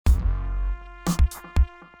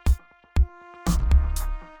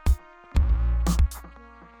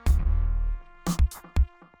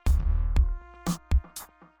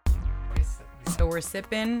we're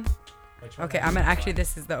sipping. Okay, actually,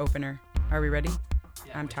 this is the opener. Are we ready?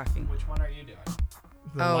 Yeah, I'm talking. Which one are you doing?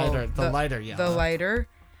 The lighter yellow. The lighter.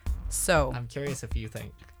 So. I'm curious if you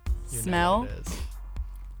think you smell. know what it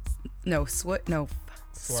is. No,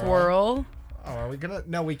 swirl. Oh, are we gonna?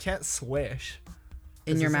 No, we can't swish.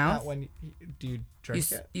 In your mouth? When do you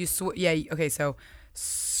drink it? Yeah. Okay. So,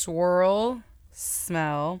 swirl,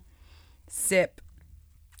 smell, sip,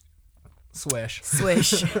 swish,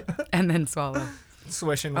 and then swallow.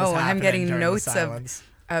 Swishing was happening I'm getting during notes the silence.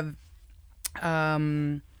 of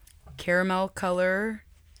caramel color.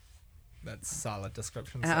 That's solid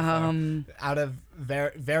description. So far. Out of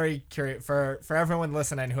very curious for everyone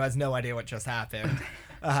listening who has no idea what just happened.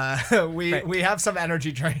 We have some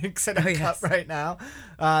energy drinks in a cup right now.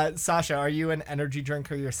 Sasha, are you an energy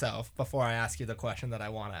drinker yourself? Before I ask you the question that I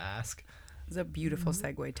want to ask. It's a beautiful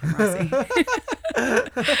segue, Tim Rossi.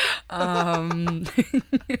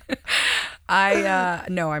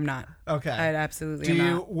 No, I'm not. Okay. I absolutely am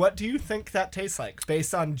not. What do you think that tastes like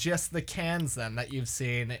based on just the cans then that you've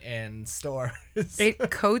seen in stores?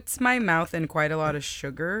 It coats my mouth in quite a lot of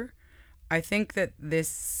sugar. I think that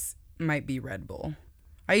this might be Red Bull.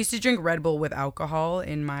 I used to drink Red Bull with alcohol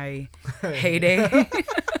in my heyday.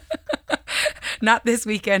 Not this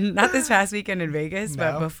past weekend in Vegas,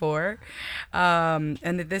 but before. And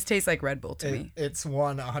this tastes like Red Bull to me. It's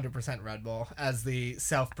 100% Red Bull as the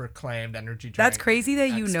self-proclaimed energy drink. That's crazy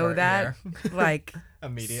that you know that, like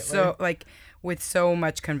immediately. So like with so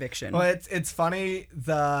much conviction. Well, it's funny.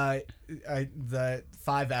 The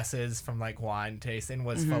 5 S's from like wine tasting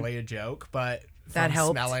was fully a joke, but from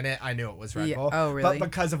smelling it, I knew it was Red Bull. Oh, really? But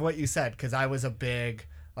because of what you said, because I was a big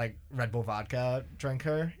like Red Bull vodka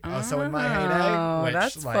drinker also in my heyday, which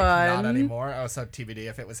that's like fun. not anymore. Also TBD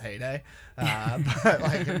if it was heyday, but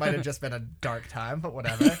like it might have just been a dark time, but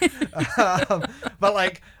whatever. But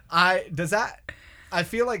like I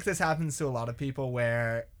feel like this happens to a lot of people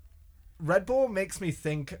where Red Bull makes me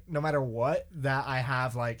think no matter what that I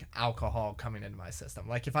have like alcohol coming into my system.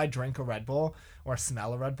 Like if I drink a Red Bull or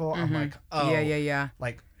smell a Red Bull, I'm like, oh yeah.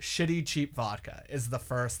 Like shitty cheap vodka is the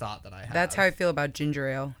first thought that I have. That's how I feel about ginger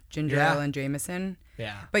ale and Jameson.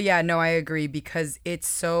 Yeah. But yeah, no, I agree because it's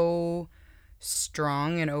so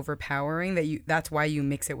strong and overpowering that's why you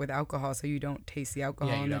mix it with alcohol so you don't taste the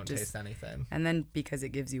alcohol. Yeah, you don't taste anything. And then because it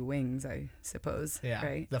gives you wings, I suppose. Yeah.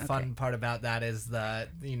 Right? The fun part about that is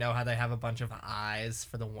you know how they have a bunch of eyes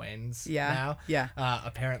for the wings now? Yeah.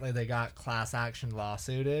 Apparently they got class action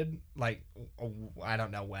lawsuited, like I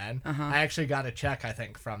don't know when. I actually got a check, I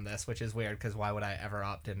think, from this, which is weird because why would I ever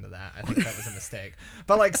opt into that? I think that was a mistake.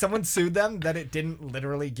 But like someone sued them that it didn't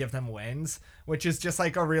literally give them wings, which is just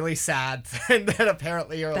like a really sad thing that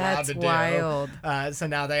apparently you're allowed to do. That's wild. So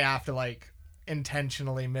now they have to like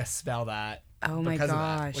intentionally misspell that. Oh my gosh,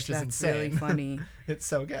 that, which is insane. Really funny. It's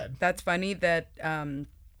so good. That's funny that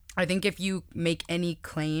I think if you make any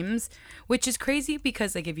claims, which is crazy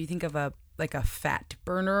because like if you think of a fat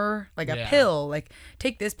burner, like a pill, like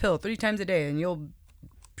take this pill 3 times a day and you'll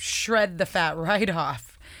shred the fat right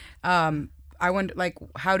off. I wonder like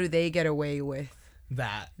how do they get away with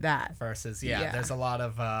that versus there's a lot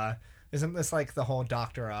of isn't this like the whole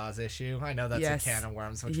Dr. Oz issue? I know that's a can of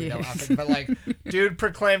worms, which we don't often, but like dude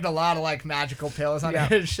proclaimed a lot of like magical pills on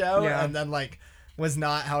his show and then like was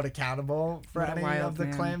not held accountable for any of the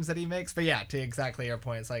claims that he makes. But yeah, to exactly your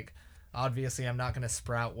point, it's like obviously I'm not going to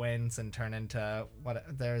sprout wings and turn into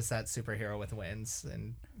there's that superhero with wings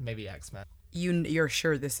and maybe X-Men. You're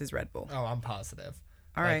sure this is Red Bull? Oh, I'm positive.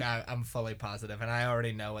 All right. I'm fully positive, and I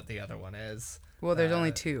already know what the other one is. Well, there's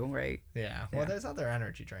only 2, right? Yeah. Well, there's other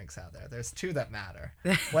energy drinks out there. There's 2 that matter.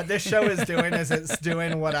 What this show is doing is it's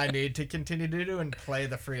doing what I need to continue to do and play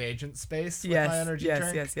the free agent space with my energy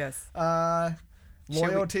drink. Yes.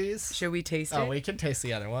 Loyalties. Should we taste it? Oh, we can taste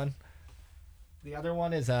the other one. The other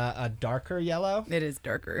one is a darker yellow. It is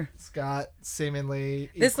darker. It's got seemingly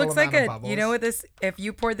this looks like bubbles. You know what this? If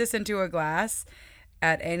you poured this into a glass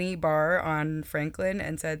at any bar on Franklin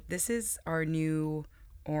and said, "This is our new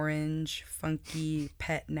orange funky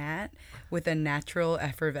pet nat with a natural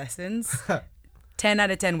effervescence," 10 out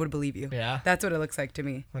of 10 would believe you. Yeah, that's what it looks like to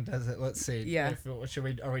me. What does it? Let's see. Yeah.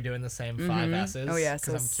 Are we doing the same 5 S's? Oh yeah.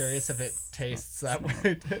 Because I'm curious if it tastes that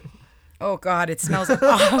way. Oh God, it smells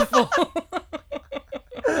awful.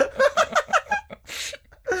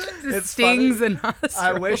 It stings the nostrils.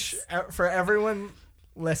 I wish for everyone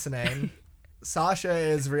listening, Sasha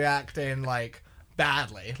is reacting like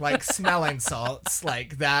badly, like smelling salts,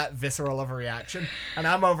 like that visceral of a reaction, and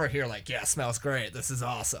I'm over here like, yeah, smells great. This is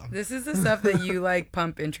awesome. This is the stuff that you like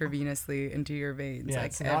pump intravenously into your veins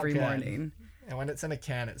like every morning. And when it's in a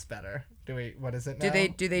can, it's better. What is it now?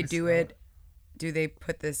 Do they do it do they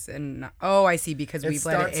put this in? Oh, I see, because we've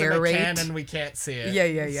let it aerate. In a can and we can't see it.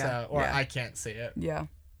 Yeah. So, or I can't see it. Yeah.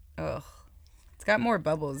 Ugh. It's got more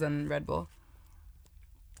bubbles than Red Bull.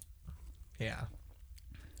 Yeah.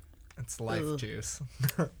 It's life juice.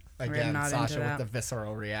 We're Again, not Sasha into with that. the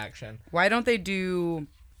visceral reaction. Why don't they do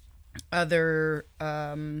other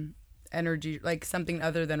energy, like something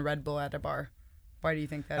other than Red Bull at a bar? Why do you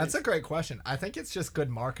think that That's is? a great question. I think it's just good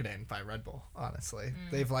marketing by Red Bull, honestly.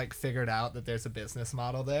 They've like figured out that there's a business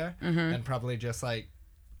model there and probably just like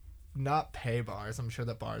not pay bars. I'm sure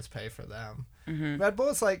that bars pay for them. Red Bull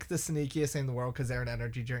is like the sneakiest thing in the world because they're an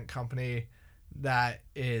energy drink company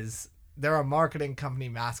they're a marketing company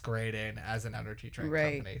masquerading as an energy drink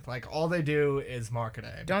company. Like all they do is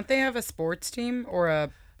marketing. Don't they have a sports team or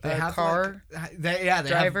a car? They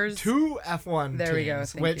drivers? have 2 F1 there teams, we go.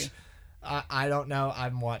 Thank which you. I don't know.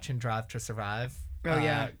 I'm watching Drive to Survive. Oh,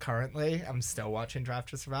 yeah. Currently, I'm still watching Drive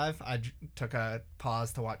to Survive. I took a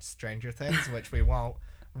pause to watch Stranger Things, which we won't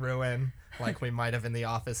ruin like we might have in the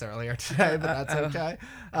office earlier today, but that's okay.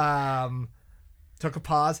 Took a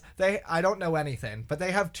pause. I don't know anything, but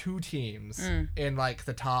they have 2 teams in like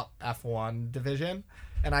the top F1 division,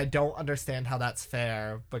 and I don't understand how that's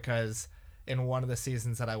fair because in one of the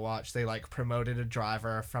seasons that I watched, they like promoted a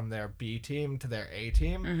driver from their B team to their A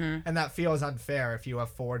team, and that feels unfair if you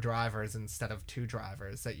have 4 drivers instead of 2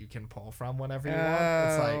 drivers that you can pull from whenever you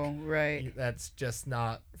want. It's like that's just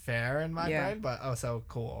not fair in my brain, but so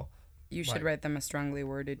cool. You should write them a strongly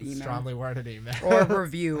worded email. Strongly worded email. Or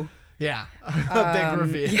review. Yeah, a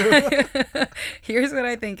big review. Here's what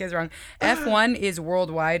I think is wrong. F1 is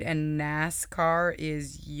worldwide and NASCAR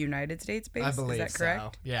is United States based. I believe is that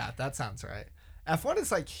correct? so. Yeah, that sounds right. F1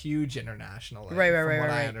 is like huge internationally. Right. From what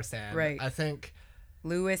I understand. Right. I think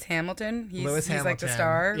Lewis Hamilton. He's Hamilton, like the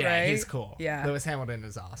star, yeah, right? he's cool. Yeah. Lewis Hamilton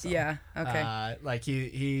is awesome. Yeah. Okay. Like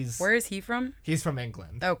he's. Where is he from? He's from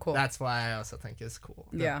England. Oh, cool. That's why I also think is cool.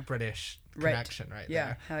 The British connection right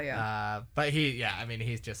there. Yeah. Hell yeah. But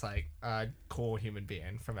he's just like a cool human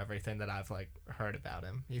being from everything that I've like heard about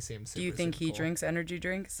him. He seems super, do you think super he cool. drinks energy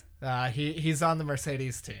drinks? He's on the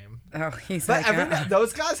Mercedes team. Oh, he's but like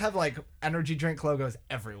those guys have like energy drink logos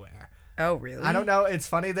everywhere. Oh, really? I don't know. It's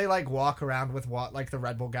funny. They like walk around with like the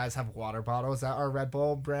Red Bull guys have water bottles that are Red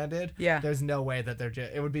Bull branded. Yeah. There's no way that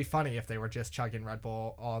it would be funny if they were just chugging Red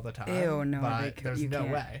Bull all the time. Ew, no. But there's no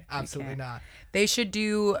way. Absolutely not. They should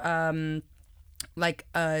do like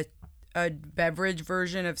a beverage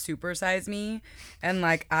version of Super Size Me, and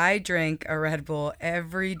like I drank a Red Bull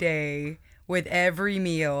every day with every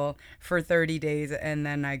meal for 30 days, and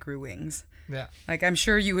then I grew wings. Yeah. Like, I'm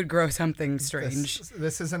sure you would grow something strange.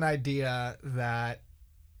 This is an idea that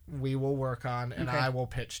we will work on, and I will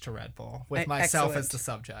pitch to Red Bull with myself as the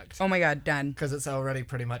subject. Oh my God, done. Because it's already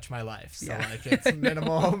pretty much my life. So like it's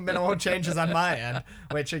minimal changes on my end,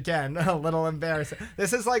 which again, a little embarrassing.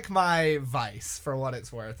 This is like my vice for what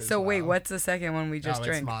it's worth. So wait, what's the second one we just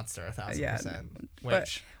drank? It's Monster, 1,000%.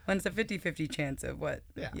 Which one's a 50-50 chance of what?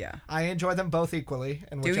 Yeah. I enjoy them both equally,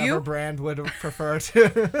 and Do whichever you? brand would prefer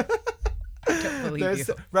to.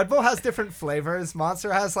 Red Bull has different flavors.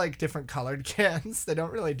 Monster has like different colored cans. They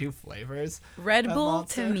don't really do flavors. Red Bull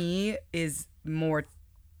to me is more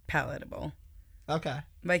palatable. Okay.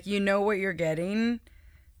 Like, you know what you're getting,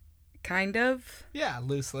 kind of. Yeah,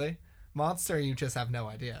 loosely. Monster, you just have no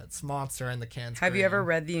idea. It's Monster and the can's Have green. you ever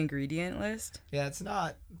read the ingredient list? Yeah, it's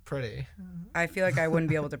not pretty. I feel like I wouldn't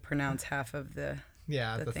be able to pronounce half of the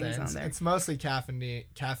things on there. It's mostly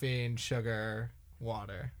caffeine, sugar,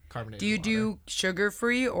 water, carbonated Do you water. do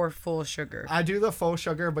sugar-free or full sugar? I do the full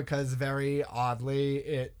sugar because very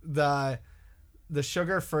oddly the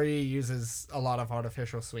sugar-free uses a lot of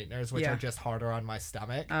artificial sweeteners, which are just harder on my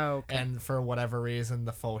stomach. Oh, okay. And for whatever reason,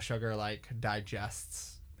 the full sugar like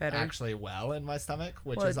digests better actually well in my stomach,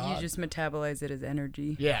 which well, is odd. You just metabolize it as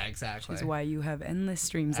energy. Yeah, exactly. Which is why you have endless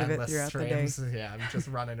streams of it throughout the day. Yeah, I'm just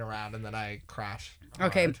running around and then I crash.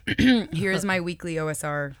 Okay, here's my weekly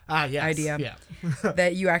OSR idea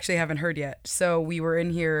that you actually haven't heard yet. So we were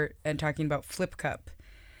in here and talking about Flip Cup.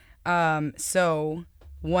 So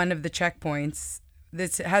one of the checkpoints,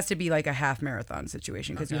 this has to be like a half marathon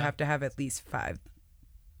situation because you have to have at least five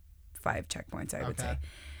checkpoints, I would say.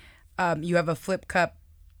 You have a Flip Cup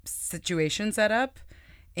situation set up,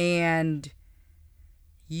 and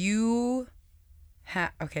you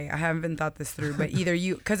okay, I haven't thought this through, but either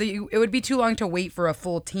because it would be too long to wait for a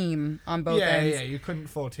full team on both ends. Yeah, you couldn't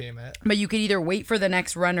full team it. But you could either wait for the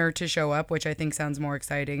next runner to show up, which I think sounds more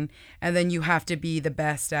exciting, and then you have to be the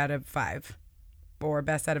best out of 5 or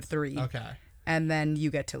best out of 3. Okay. and then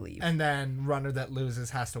you get to leave. And then runner that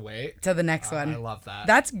loses has to wait. To the next one. I love that.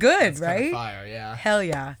 That's good, That's right? kind of fire, yeah. Hell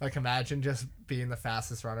yeah. Like, imagine just being the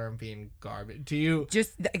fastest runner and being garbage. Do you...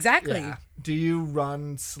 Exactly. Yeah. Do you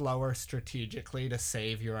run slower strategically to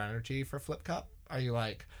save your energy for Flip Cup? Are you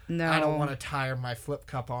like, no, I don't want to tire my Flip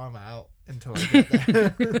Cup arm out until I get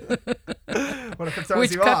there? What if it throws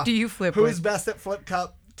Which you cup off? do you flip Who's with? best at Flip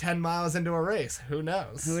Cup 10 miles into a race? Who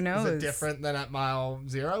knows? Who knows? Is it different than at mile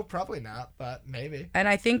 0? Probably not, but maybe. And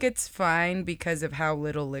I think it's fine because of how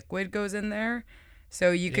little liquid goes in there.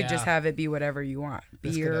 So you could just have it be whatever you want.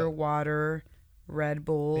 Beer, water, Red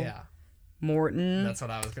Bull, Morton. That's what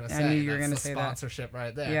I was going to say. I knew you were going to That's the say sponsorship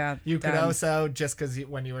right there. Yeah. You could also, just because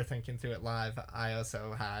when you were thinking through it live, I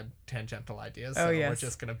also had tangential ideas. So we're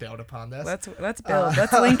just going to build upon this. Let's build.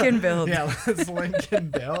 Let's link and build. Yeah, let's link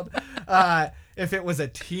and build. If it was a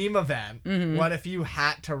team event, what if you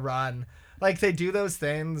had to run? Like, they do those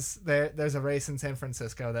things. There's a race in San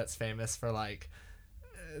Francisco that's famous for, like,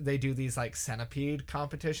 they do these like centipede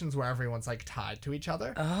competitions where everyone's like tied to each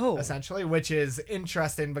other, essentially, which is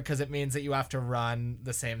interesting because it means that you have to run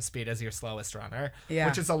the same speed as your slowest runner,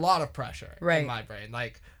 which is a lot of pressure in my brain.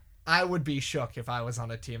 Like, I would be shook if I was on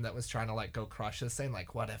a team that was trying to like go crush this thing.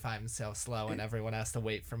 Like, what if I'm so slow and everyone has to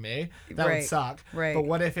wait for me? That would suck. But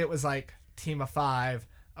what if it was like team of 5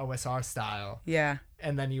 OSR style,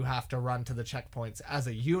 and then you have to run to the checkpoints as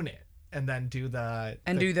a unit and then do the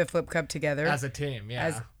Flip Cup together as a team.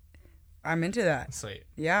 I'm into that. Sweet.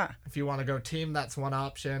 Yeah. If you want to go team, that's one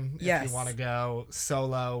option. Yes. If you want to go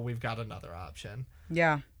solo, we've got another option.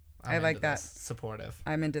 Yeah. I like that. Supportive.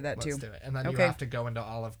 I'm into that too. Let's do it. And then you have to go into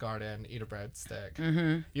Olive Garden, eat a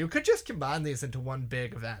breadstick. You could just combine these into one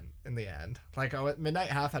big event in the end. Like, Midnight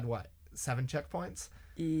Half had what? 7 checkpoints?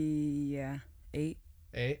 Yeah. 8.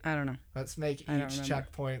 8? I don't know. Let's make each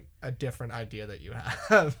checkpoint a different idea that you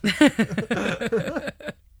have.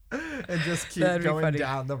 And just keep going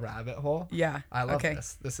down the rabbit hole. Yeah. I love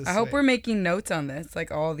this. This is I hope we're making notes on this,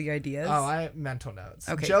 like all the ideas. Oh, I have mental notes.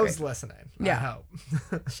 Okay, Joe's listening. Yeah. I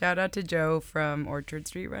hope. Shout out to Joe from Orchard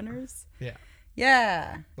Street Runners. Yeah.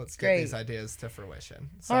 Yeah. Let's get these ideas to fruition.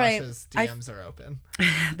 All right. Sasha's DMs are open.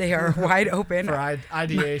 They are wide open. For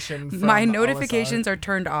ideation. From My notifications are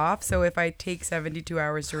turned off, so if I take 72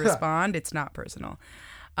 hours to respond, it's not personal.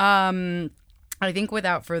 I think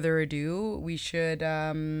without further ado, we should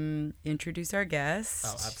introduce our guest.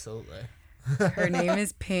 Oh, absolutely. Her name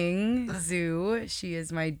is Ping Zhu. She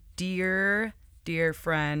is my dear, dear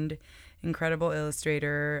friend, incredible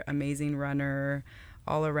illustrator, amazing runner,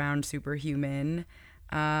 all around superhuman.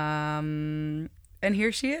 And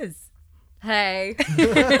here she is. Hey.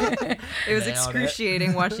 It was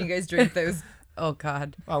excruciating watching you guys drink those. Oh,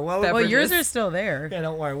 God. Oh, well, yours are still there. Yeah,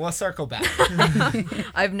 don't worry. We'll circle back.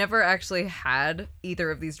 I've never actually had either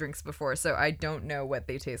of these drinks before, so I don't know what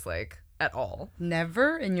they taste like at all.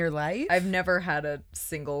 Never in your life? I've never had a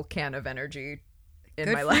single can of energy in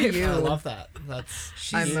Good my for life. you. I love that. That's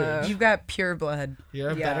You've got pure blood.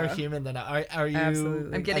 You're a better human than I. Are you?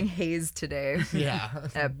 Absolutely. I'm getting hazed today. Yeah.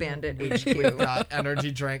 At Bandit We've HQ. got energy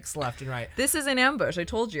drinks left and right. This is an ambush. I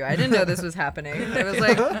told you. I didn't know this was happening. I was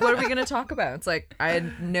like, what are we going to talk about? It's like, I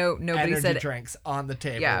had nobody energy said drinks on the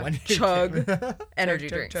table. Yeah, when you chug energy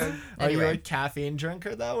Chug, drinks. chug. Are you Anyway. a caffeine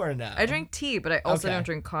drinker though, or no? I drink tea, but I also Okay. don't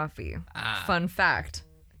drink coffee. Fun fact.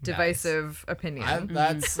 Divisive opinion.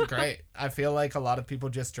 That's great. I feel like a lot of people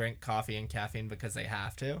just drink coffee and caffeine because they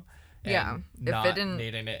have to. And Yeah. If not it didn't-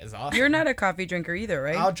 needing it is awesome. You're not a coffee drinker either,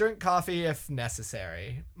 right? I'll drink coffee if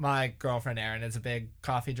necessary. My girlfriend Erin is a big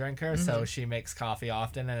coffee drinker, so she makes coffee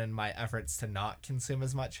often. And in my efforts to not consume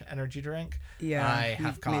as much energy drink, Yeah, I you've have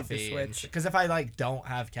made the coffee. switch. Because if I like don't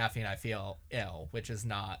have caffeine, I feel ill, which is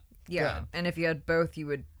not Yeah, good. and if you had both, you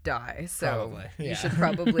would die. So Probably, yeah. you should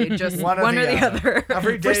probably just One one, or or the the other. other.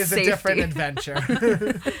 Every day for is a different safety.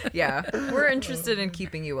 adventure. Yeah, we're interested in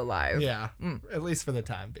keeping you alive. Yeah, at least for the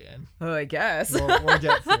time being. Oh, I guess. We'll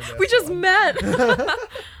get through this We just one. met.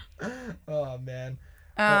 Oh man.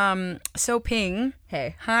 So Ping.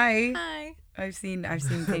 Hey. Hi. Hi. I've seen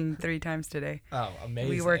Ping 3 times today. Oh, amazing.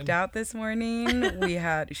 We worked out this morning. We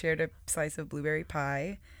shared a slice of blueberry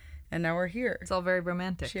pie, and now we're here It's all very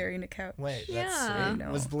romantic. sharing a couch. Wait, that's Yeah. sweet.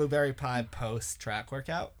 No. Was blueberry pie post track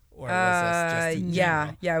workout, or was this just in yeah,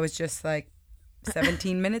 general? yeah. It was just like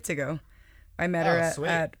 17 minutes ago. I met her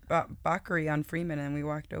at Bakery on Freeman, and we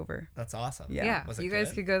walked over. That's awesome. Yeah. Was it You guys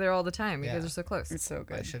good? could go there all the time. You Yeah. guys are so close. It's so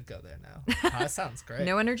I good. should go there now. Pie sounds great.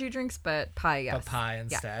 No energy drinks, but pie, yes. But pie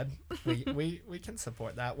instead. We can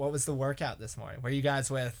support that. What was the workout this morning? Were you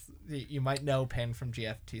guys with, you might know Ping from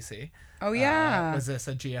GFTC. Oh, yeah. Was this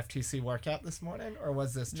a GFTC workout this morning, or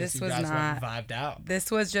was this just This you was guys went and not. vibed out?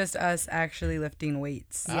 This was just us actually lifting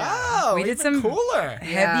weights. Oh, We did even some cooler.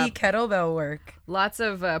 Heavy kettlebell work. Lots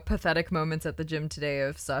of pathetic moments at the gym today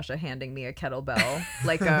of Sasha handing me a kettlebell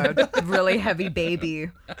like a really heavy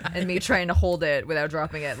baby and me trying to hold it without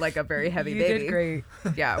dropping it like a very heavy You baby. did great.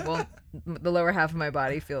 Yeah, well, the lower half of my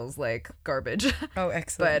body feels like garbage. Oh,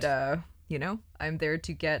 excellent. But, I'm there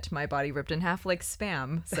to get my body ripped in half like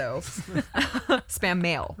Spam. So, Spam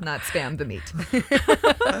mail, not Spam the meat.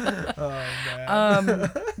 Oh, man.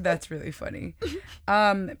 That's really funny.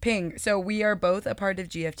 Ping, so we are both a part of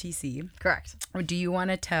GFTC. Correct. Do you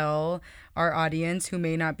want to tell our audience who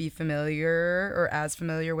may not be familiar or as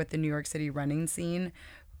familiar with the New York City running scene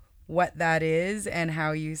what that is and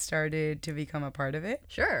how you started to become a part of it?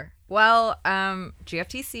 Sure. Well,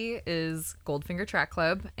 GFTC is Goldfinger Track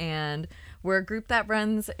Club, and we're a group that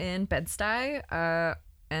runs in Bed-Stuy,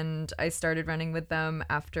 and I started running with them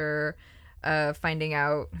after finding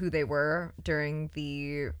out who they were during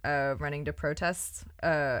the Running to Protest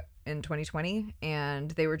in 2020,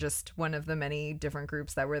 and they were just one of the many different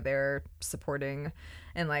groups that were there supporting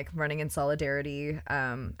and like running in solidarity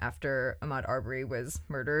after Ahmaud Arbery was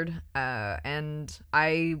murdered. And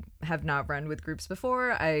I have not run with groups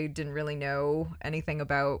before. I didn't really know anything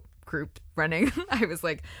about group running. I was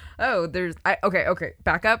like, oh, okay,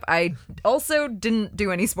 back up. I also didn't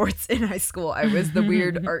do any sports in high school. I was the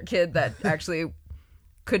weird art kid that actually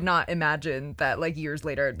could not imagine that like years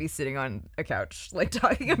later I'd be sitting on a couch like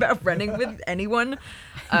talking about running with anyone,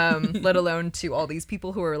 let alone to all these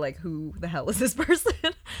people who are like, who the hell is this person?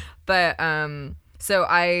 But so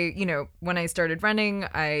I, when I started running,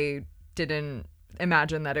 I didn't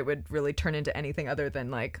imagine that it would really turn into anything other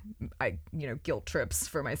than like guilt trips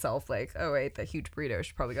for myself, like, oh, I ate that huge burrito, I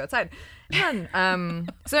should probably go outside.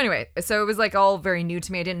 And so anyway, so it was like all very new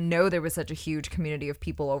to me. I didn't know there was such a huge community of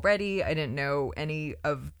people already. I didn't know any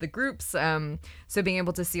of the groups, so being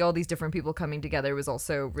able to see all these different people coming together was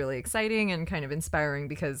also really exciting and kind of inspiring,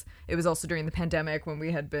 because it was also during the pandemic when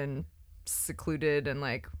we had been secluded and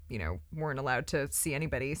like weren't allowed to see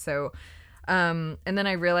anybody. So and then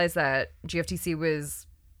I realized that GFTC was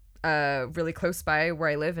really close by where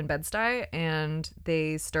I live in Bed-Stuy, and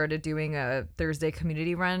they started doing a Thursday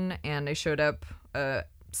community run, and I showed up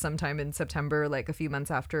sometime in September, like a few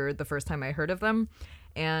months after the first time I heard of them,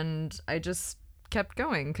 and I just kept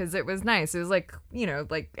going because it was nice. It was like,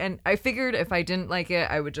 and I figured if I didn't like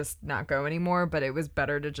it, I would just not go anymore, but it was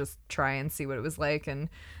better to just try and see what it was like. And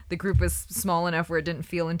the group was small enough where it didn't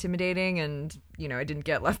feel intimidating, and I didn't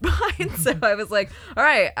get left behind. So I was like, all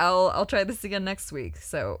right, I'll try this again next week.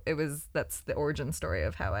 So that's the origin story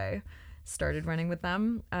of how I started running with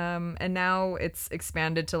them. And now it's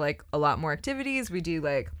expanded to like a lot more activities. We do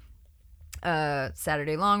like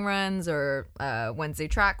Saturday long runs or Wednesday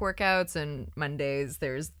track workouts, and Mondays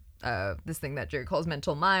there's this thing that Jerry calls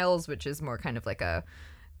mental miles, which is more kind of like a,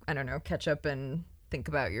 I don't know, catch up and think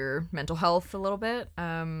about your mental health a little bit.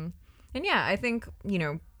 And yeah, I think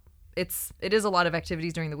it is a lot of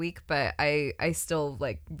activities during the week, but I still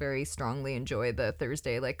like very strongly enjoy the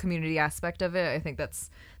Thursday like community aspect of it. I think that's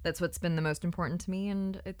what's been the most important to me,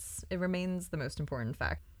 and it remains the most important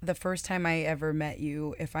fact. The first time I ever met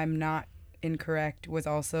you, if I'm not incorrect, was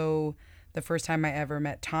also the first time I ever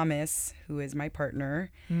met Thomas, who is my partner,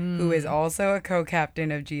 who is also a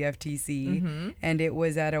co-captain of GFTC, and it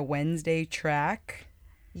was at a Wednesday track.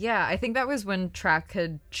 Yeah, I think that was when track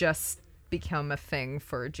had just become a thing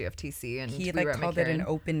for GFTC, and he we were like at called it an McCarran.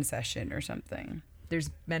 open session or something. There's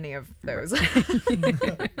many of those.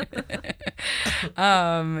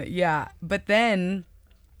 Yeah, but then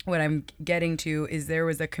what I'm getting to is there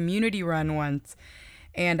was a community run once,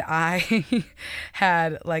 and I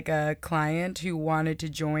had like a client who wanted to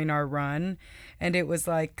join our run, and it was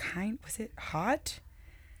like was it hot?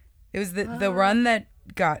 It was the run that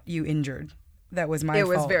got you injured. That was my fault.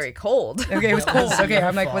 It was very cold. Okay, it was cold. Okay,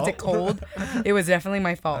 I'm like, fault. was it cold? It was definitely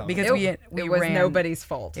my fault because we was ran. nobody's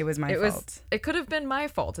fault. It was my fault. It could have been my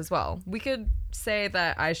fault as well. We could say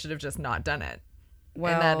that I should have just not done it.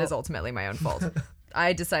 Well, and that is ultimately my own fault.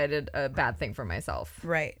 I decided a bad thing for myself.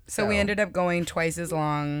 Right. So we ended up going twice as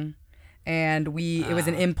long, and it was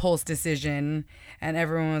an impulse decision, and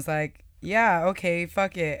everyone was like, yeah, okay,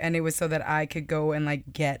 fuck it. And it was so that I could go and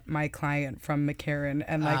like get my client from McCarran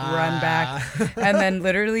and like run back, and then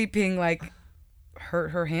literally Ping like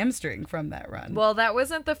hurt her hamstring from that run. Well, that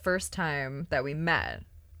wasn't the first time that we met.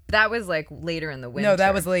 That was like later in the winter. No,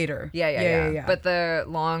 that was later. Yeah. But the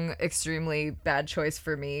long, extremely bad choice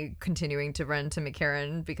for me continuing to run to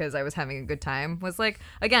McCarran because I was having a good time was like,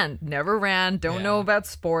 again, never ran, don't know about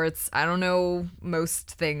sports. I don't know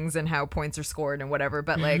most things and how points are scored and whatever.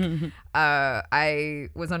 But like, I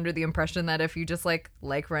was under the impression that if you just like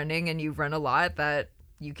running and you run a lot, that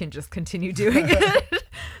you can just continue doing it.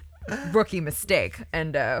 Rookie mistake,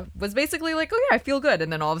 and was basically like, oh yeah, I feel good,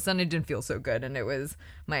 and then all of a sudden it didn't feel so good, and it was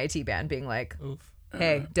my IT band being like, oof,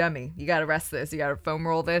 hey dummy, you gotta rest this, you gotta foam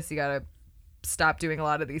roll this, you gotta stop doing a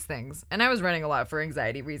lot of these things. And I was running a lot for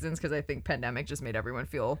anxiety reasons because I think pandemic just made everyone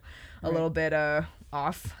feel a little bit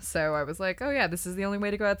off, so I was like, oh yeah, this is the only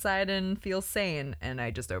way to go outside and feel sane, and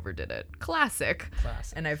I just overdid it. Classic.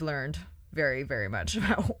 And I've learned very, very much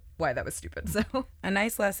about why that was stupid. So a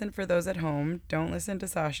nice lesson for those at home: don't listen to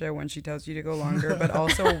Sasha when she tells you to go longer, but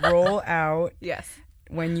also roll out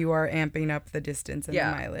when you are amping up the distance and the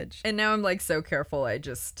mileage. And now I'm like so careful.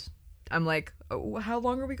 I'm like, oh, how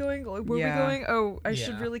long are we going? Where are we going? Oh, I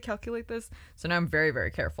should really calculate this. So now I'm very,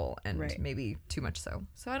 very careful, and maybe too much so.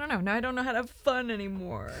 So I don't know. Now I don't know how to have fun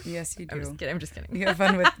anymore. Yes, you do. I'm just kidding. You have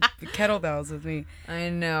fun with kettlebells with me. I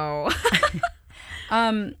know.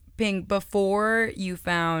 Ping, before you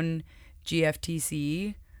found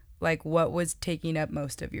GFTC, like what was taking up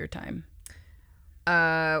most of your time?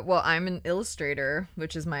 Well, I'm an illustrator,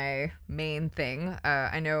 which is my main thing.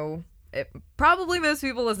 I know probably most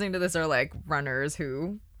people listening to this are like runners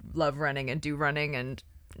who love running and do running, and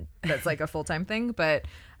that's like a full-time thing. But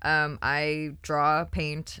I draw,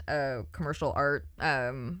 paint, commercial art.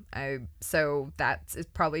 So that's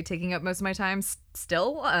probably taking up most of my time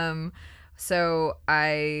still. So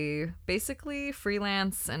I basically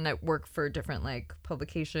freelance and I work for different like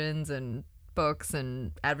publications and books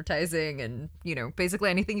and advertising, and basically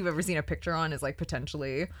anything you've ever seen a picture on is like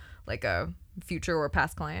potentially like a future or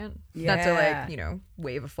past client. Not to like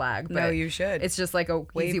wave a flag, but no, you should. It's just like a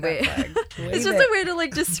easy way. It's just a way to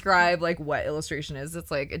like describe like what illustration is. It's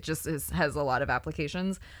like it just has a lot of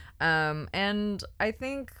applications, and I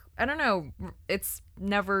think, I don't know, it's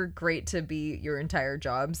never great to be your entire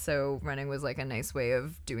job, so running was like a nice way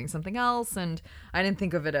of doing something else, and I didn't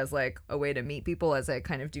think of it as like a way to meet people as I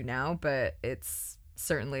kind of do now, but it's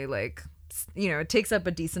certainly like, it takes up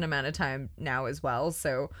a decent amount of time now as well,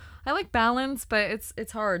 so I like balance, but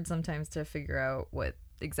it's hard sometimes to figure out what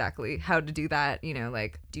exactly how to do that.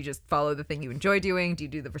 Like, do you just follow the thing you enjoy doing? Do you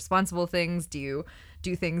do the responsible things? Do you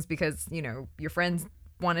do things because your friends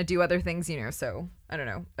want to do other things, so I don't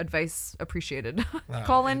know, advice appreciated.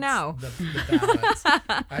 Call in now. The balance.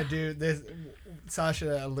 I do this.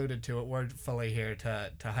 Sasha alluded to it. We're fully here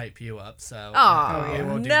to hype you up, so we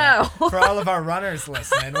will do that. For all of our runners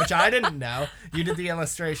listening, which I didn't know, you did the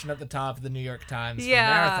illustration at the top of the New York Times for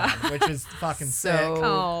marathon, which is fucking sick.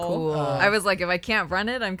 Cool. I was like, if I can't run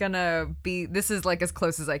it, I'm gonna be. This is like as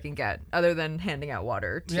close as I can get, other than handing out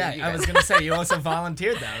water. I was gonna say you also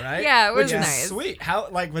volunteered though, right? Yeah, it was which nice. Is sweet. How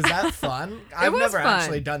was that fun? I've never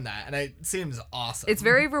actually done that, and it seems awesome. It's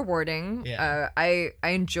very rewarding. I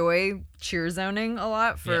enjoy cheer zoning a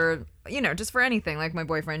lot for just for anything. Like my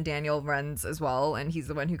boyfriend Daniel runs as well, and he's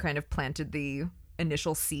the one who kind of planted the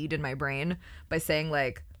initial seed in my brain by saying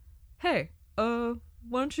like, hey, why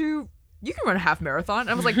don't you can run a half marathon.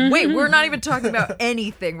 And I was like, wait, we're not even talking about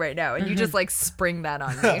anything right now, and you just like spring that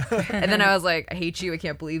on me. And then I was like, I hate you, I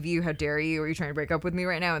can't believe you, how dare you, are you trying to break up with me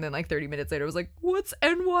right now? And then like 30 minutes later I was like, what's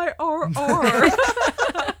NYRR?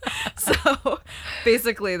 So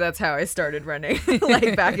basically that's how I started running,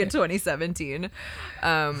 like back in 2017.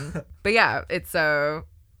 But yeah, it's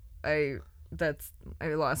I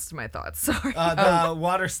lost my thoughts. Sorry. The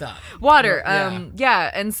water stuff. Water.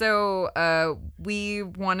 And so we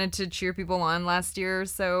wanted to cheer people on last year.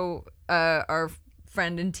 So our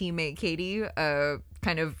friend and teammate Katie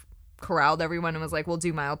kind of corralled everyone and was like, we'll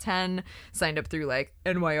do mile 10. Signed up through like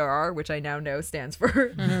NYRR, which I now know stands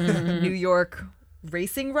for New York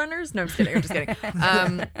Racing Runners. No, I'm just kidding.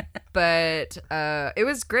 But it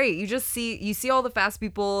was great. You see all the fast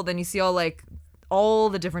people, then you see all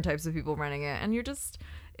the different types of people running it, and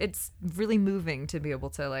it's really moving to be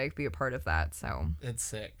able to like be a part of that. So it's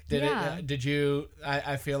sick. Did you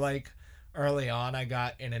I feel like early on I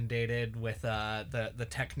got inundated with the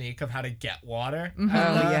technique of how to get water.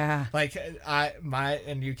 Like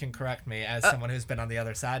and you can correct me as someone who's been on the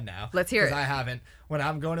other side now. Let's hear it. Because I haven't. When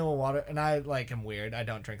I'm going to a water, and I like am weird, I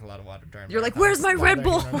don't drink a lot of water during. You're like, where's my Red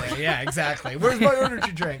Bull? Yeah, exactly. Where's my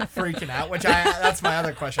energy drink? Freaking out. That's my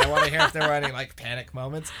other question. I want to hear if there were any like panic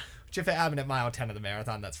moments. which if it happened at mile 10 of the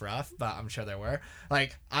marathon, that's rough, but I'm sure there were.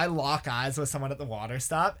 Like, I lock eyes with someone at the water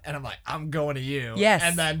stop, and I'm like, I'm going to you. Yes.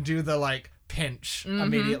 And then do the, like, pinch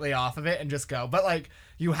immediately off of it and just go. But, like,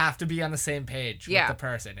 you have to be on the same page with the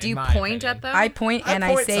person. Do you point at them? I point and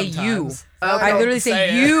I say sometimes. you. I literally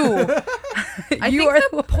say you. I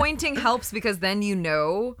think the pointing helps because then you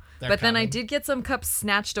know. They're but then I coming. did get some cups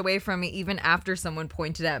snatched away from me even after someone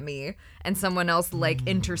pointed at me and someone else like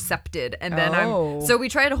intercepted. And then so we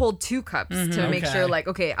try to hold 2 cups to make sure like,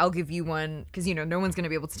 okay, I'll give you one because, you know, no one's going to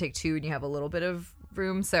be able to take 2 and you have a little bit of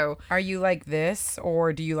room. So are you like this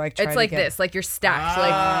or do you like try it's to like get... this, like you're stacked.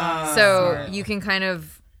 Like so you can kind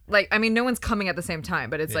of like, I mean, no one's coming at the same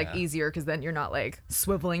time, but it's like easier because then you're not like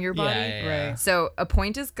swiveling your body. Right. So a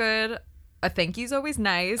point is good. A thank you's always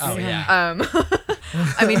nice. Oh, yeah.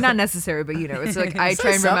 I mean, not necessary, but you know, it's like I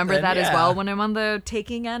try and remember something, that as well when I'm on the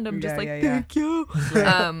taking end. I'm just thank you.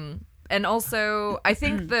 And also, I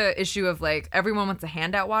think the issue of like everyone wants to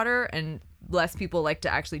hand out water and less people like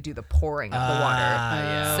to actually do the pouring of the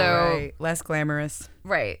water. So less glamorous.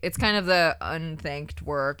 Right. It's kind of the unthanked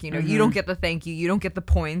work. You know, you don't get the thank you. You don't get the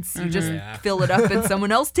points. You just fill it up and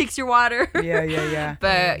someone else takes your water. Yeah.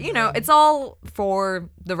 But, you know, it's all for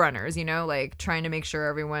the runners, you know, like trying to make sure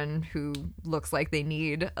everyone who looks like they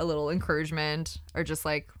need a little encouragement or just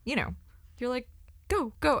like, you know, you're like,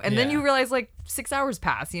 go. And then you realize like 6 hours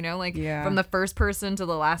pass, you know, like from the first person to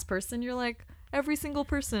the last person, you're like, every single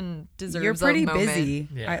person deserves You're pretty a moment. busy.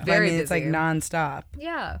 Yeah. Very It's like busy. nonstop.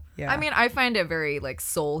 Yeah. Yeah. I mean, I find it very like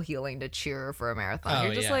soul healing to cheer for a marathon.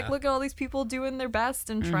 You're just like, look at all these people doing their best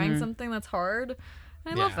and trying something that's hard.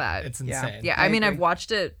 I love that. It's insane. Yeah, I mean, I've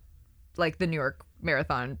watched it like the New York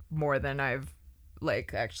Marathon more than I've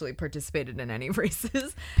like actually participated in any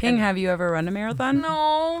races. Ping, have you ever run a marathon?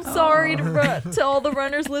 No, sorry to all the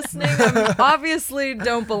runners listening. I obviously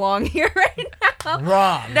don't belong here right now.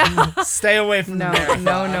 Wrong. No. Stay away from the marathon.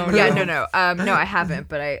 No. Yeah, no, I haven't,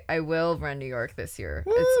 but I will run New York this year.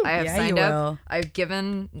 I have signed you up. will. I've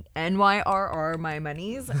given NYRR my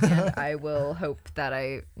monies, and I will hope that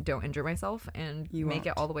I don't injure myself and make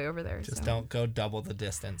it all the way over there. Just don't go double the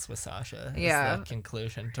distance with Sasha. Yeah. Is the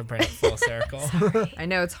conclusion to bring it full circle. I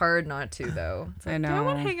know it's hard not to though. It's like, I know. Do I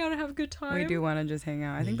want to hang out and have a good time? We do want to just hang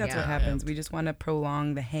out. I think that's what Yeah. happens. We just want to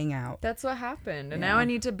prolong the hangout. That's what happened, and now I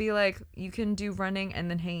need to be like, you can do running and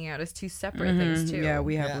then hanging out as 2 separate things too. Yeah,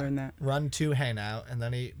 we have learned that. Run to hang out and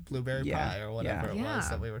then eat blueberry pie or whatever it was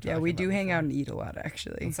that we were talking about. Yeah, we do hang before. out and eat a lot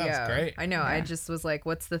actually. That sounds great. I know. I just was like,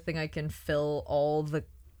 what's the thing I can fill all the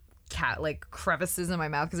crevices in my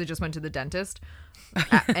mouth because I just went to the dentist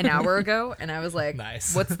an hour ago, and I was like,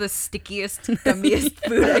 Nice. what's the stickiest, gummiest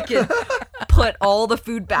food I can put all the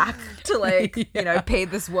food back to like, you know, I paid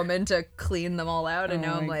this woman to clean them all out, and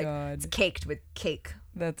now I'm like, it's caked with cake.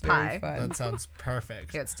 That's pie. very fun. That sounds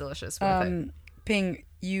perfect. Yeah, it's delicious. Worth it. Ping,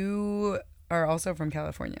 you are also from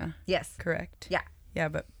California, Yes. correct? Yeah. Yeah,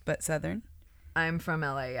 but southern. I'm from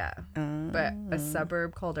LA, yeah. But a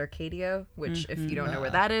suburb called Arcadia, which if you don't know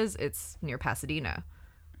where that is, it's near Pasadena.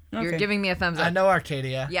 You're Okay. giving me a thumbs up. I know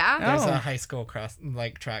Arcadia. Yeah? There's Oh. a high school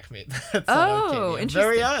track meet. That's Oh, at Arcadia. interesting.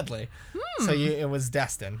 Very oddly. So it was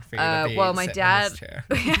destined for you to be well, my sitting dad, in this chair.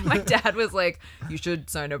 my dad was like, "You should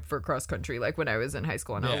sign up for cross country." Like when I was in high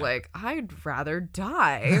school, and I was Yeah. like, "I'd rather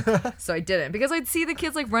die," so I didn't because I'd see the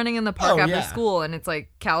kids like running in the park Oh, after yeah. school, and it's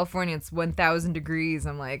like California, it's 1,000 degrees.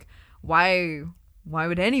 I'm like, why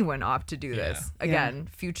would anyone opt to do this? Again,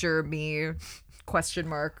 future me, question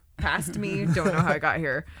mark. Past me, don't know how I got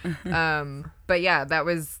here. But yeah, that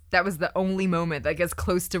was the only moment that gets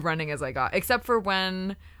close to running as I got, except for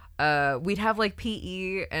when we'd have like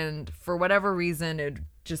PE, and for whatever reason it'd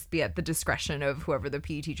just be at the discretion of whoever the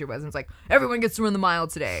PE teacher was, and it's like, everyone gets to run the mile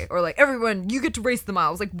today, or like, everyone, you get to race the mile.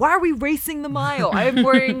 I was like, why are we racing the mile? I'm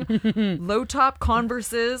wearing low top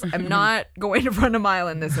Converses. I'm not going to run a mile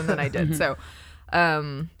in this. And then I did. So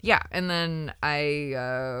yeah, and then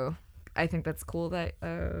I think that's cool that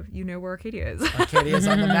you know where Arcadia is. Arcadia's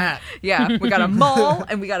on the map. Yeah, we got a mall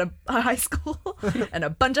and we got a high school and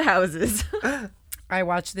a bunch of houses. I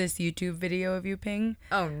watched this YouTube video of you, Ping.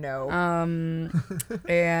 Oh no.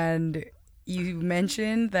 And you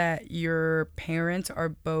mentioned that your parents are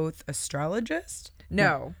both astrologists.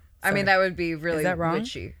 No. I mean, that would be really Is that wrong?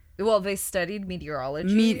 witchy. Well, they studied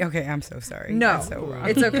meteorology. Okay, I'm so sorry. No, That's so wrong.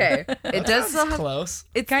 it's okay. It does still have. Close.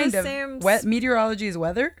 It's kind the of. same. Meteorology is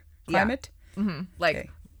weather, climate. Like Okay.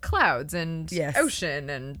 clouds and Yes. ocean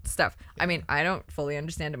and stuff. I mean, I don't fully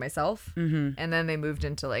understand it myself. And then they moved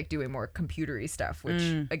into like doing more computery stuff, which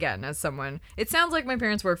again, as someone, it sounds like my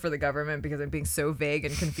parents work for the government because I'm being so vague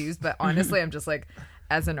and confused. But honestly, I'm just like,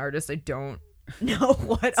 as an artist, I don't know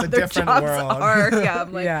what It's a other different jobs world. are. Yeah,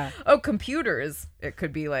 I'm like, Yeah. oh, computers. It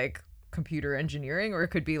could be like computer engineering, or it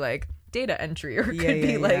could be like data entry, or it could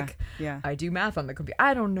be like I do math on the computer.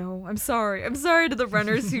 I don't know. I'm sorry to the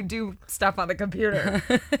runners who do stuff on the computer.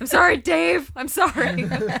 I'm sorry, Dave. I'm sorry.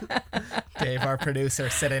 Dave, our producer,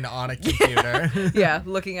 sitting on a computer. Yeah,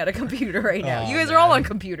 looking at a computer right now. Oh, You guys are all on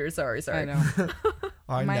computers. Sorry. I know.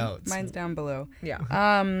 Our notes. Mine's down below. Yeah.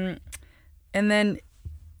 And then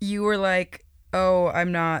you were like, oh,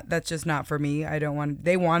 I'm not, that's just not for me. I don't want,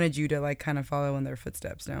 they wanted you to like kind of follow in their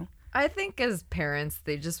footsteps, no? I think as parents,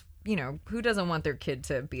 they just, who doesn't want their kid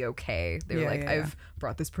to be okay? They're I've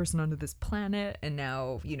brought this person onto this planet, and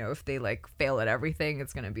now, if they like fail at everything,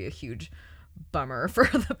 it's going to be a huge bummer for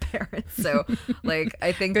the parents. So like,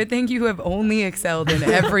 I think Good thing you have only excelled in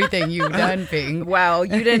everything you've done, Ping. wow,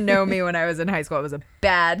 you didn't know me when I was in high school. I was a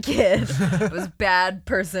bad kid. I was a bad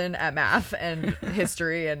person at math and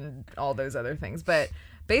history and all those other things. But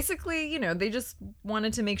basically, they just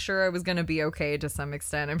wanted to make sure I was going to be okay to some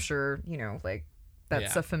extent. I'm sure, like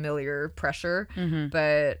that's a familiar pressure. Mm-hmm.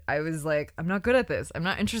 But I was like, I'm not good at this. I'm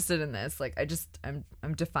not interested in this. Like,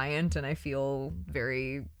 I'm defiant, and I feel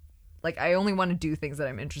very like I only want to do things that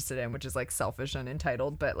I'm interested in, which is like selfish and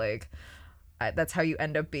entitled. But like, that's how you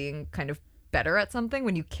end up being kind of better at something,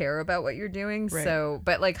 when you care about what you're doing. Right. So,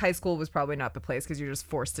 but like high school was probably not the place, because you're just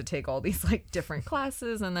forced to take all these like different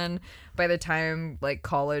classes. And then by the time like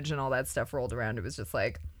college and all that stuff rolled around, it was just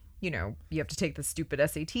like, you have to take the stupid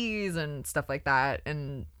SATs and stuff like that.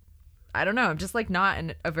 And I don't know, I'm just like not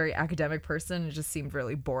a very academic person. It just seemed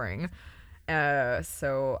really boring.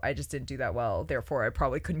 So I just didn't do that well. Therefore, I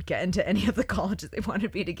probably couldn't get into any of the colleges they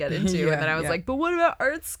wanted me to get into. And then I was like, but what about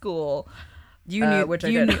art school? You knew, which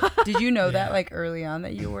I did. Did you know that like early on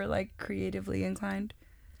that you were like creatively inclined?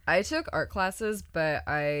 I took art classes, but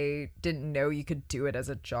I didn't know you could do it as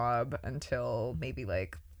a job until maybe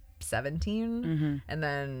like 17. Mm-hmm. And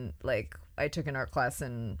then like I took an art class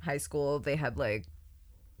in high school. They had like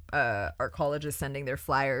art colleges sending their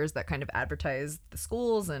flyers that kind of advertised the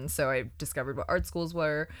schools, and so I discovered what art schools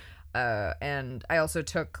were. And I also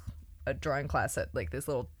took a drawing class at like this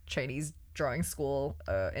little Chinese drawing school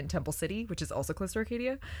in Temple City, which is also close to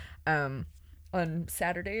Arcadia, on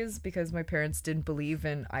Saturdays, because my parents didn't believe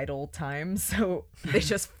in idle time, so they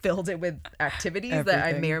just filled it with activities that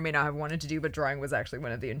I may or may not have wanted to do, but drawing was actually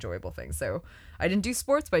one of the enjoyable things. So I didn't do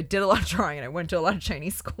sports, but I did a lot of drawing, and I went to a lot of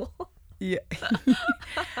Chinese school. Yeah.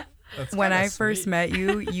 When I first met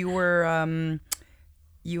you, you were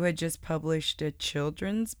you had just published a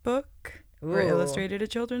children's book. Ooh. Or illustrated a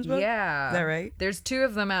children's book. Yeah. Is that right? There's 2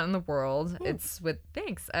 of them out in the world. Ooh. It's with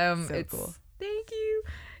thanks. It's cool. Thank you.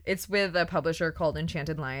 It's with a publisher called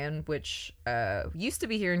Enchanted Lion, which used to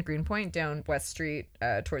be here in Greenpoint, down West Street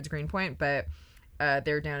towards Greenpoint, but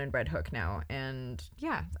they're down in Red Hook now. And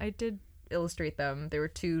yeah, I did illustrate them. There were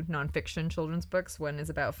 2 nonfiction children's books. One is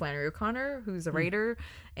about Flannery O'Connor, who's a writer,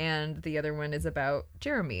 and the other one is about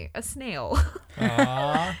Jeremy, a snail.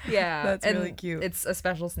 Aww. Yeah, that's and really cute. It's a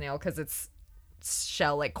special snail because its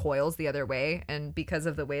shell like coils the other way, and because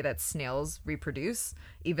of the way that snails reproduce,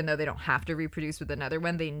 even though they don't have to reproduce with another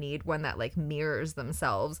one, they need one that like mirrors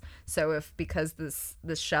themselves. So because this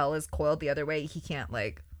shell is coiled the other way, he can't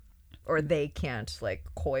like, or they can't like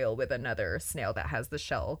coil with another snail that has the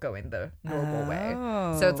shell going the normal way.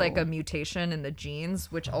 So it's like a mutation in the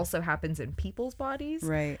genes, which also happens in people's bodies.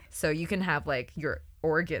 Right. So you can have like your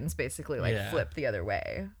organs basically like flip the other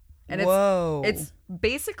way. And it's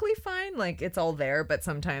basically fine. Like it's all there, but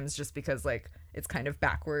sometimes just because like it's kind of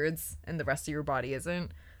backwards and the rest of your body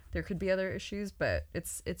isn't, there could be other issues, but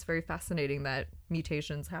it's very fascinating that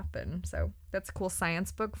mutations happen. So that's a cool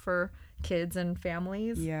science book for kids and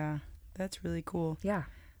families. Yeah. That's really cool. Yeah.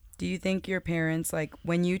 Do you think your parents, like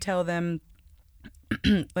when you tell them,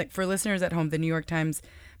 like for listeners at home, the New York Times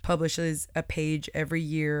publishes a page every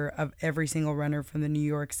year of every single runner from the New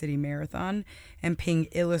York City Marathon, and Ping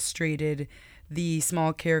illustrated the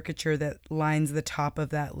small caricature that lines the top of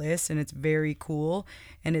that list, and it's very cool,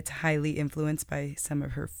 and it's highly influenced by some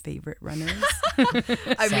of her favorite runners.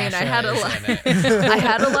 I mean, I had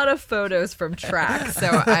a lot of photos from track, so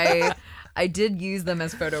I did use them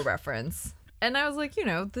as photo reference. And I was like,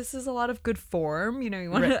 this is a lot of good form.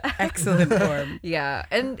 You want to excellent form. Yeah,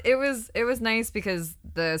 and it was nice because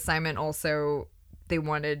the assignment also, they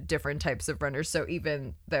wanted different types of runners. So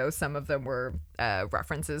even though some of them were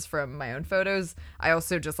references from my own photos, I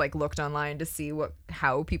also just like looked online to see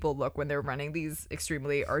how people look when they're running these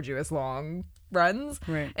extremely arduous long runs.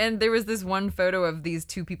 Right. And there was this one photo of these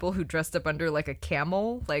 2 people who dressed up under like a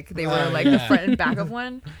camel, like they were like the front and back of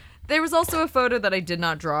one. There was also a photo that I did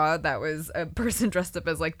not draw that was a person dressed up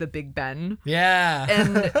as like the Big Ben. Yeah.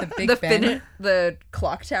 And The Big Ben? the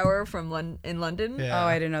clock tower from in London. Yeah. Oh,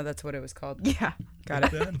 I didn't know that's what it was called. Yeah.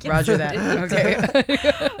 Got it. Roger that.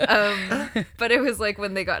 Okay. But it was like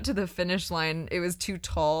when they got to the finish line, it was too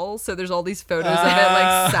tall. So there's all these photos of it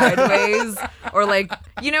like sideways or like,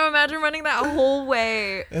 imagine running that whole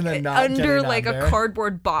way And then not under getting like under. a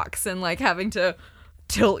cardboard box and like having to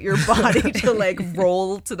tilt your body to like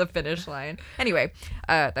roll to the finish line. Anyway,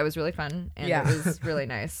 that was really fun and Yeah. it was really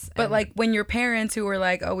nice. But And like when your parents who were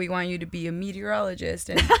like, oh, we want you to be a meteorologist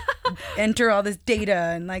and enter all this data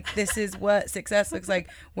and like this is what success looks like,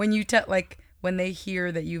 when you when they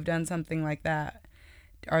hear that you've done something like that,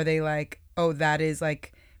 are they like, oh, that is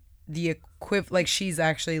like the like she's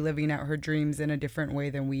actually living out her dreams in a different way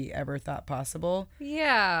than we ever thought possible?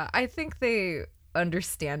 yeah, I think they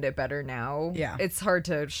understand it better now. Yeah. It's hard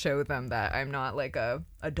to show them that I'm not like a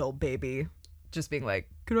adult baby just being like,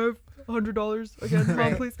 can I have $100 again,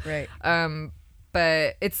 Mom, please? Right.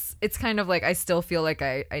 But it's kind of like I still feel like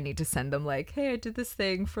I need to send them like, hey, I did this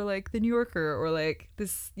thing for like the New Yorker, or like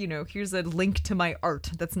this, here's a link to my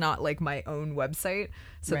art that's not like my own website,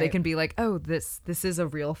 so they Right. can be like, oh, this is a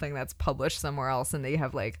real thing that's published somewhere else, and they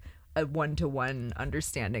have like a one-to-one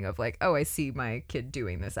understanding of like, oh, I see my kid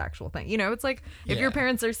doing this actual thing. It's like if your Yeah.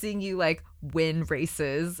 parents are seeing you like win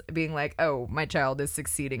races, being like, oh, my child is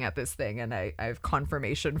succeeding at this thing, and I have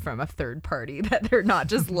confirmation from a third party that they're not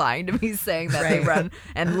just lying to me saying that they Right. run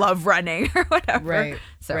and love running or whatever. Right.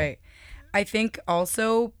 So Right. I think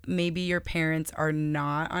also maybe your parents are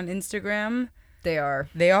not on Instagram. they are.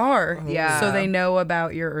 They are. Yeah. So they know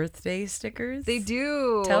about your Earth Day stickers? They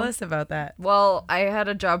do. Tell us about that. Well, I had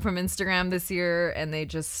a job from Instagram this year, and they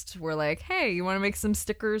just were like, hey, you want to make some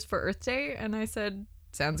stickers for Earth Day? And I said,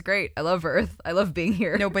 sounds great. I love Earth. I love being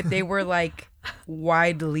here. No, but they were like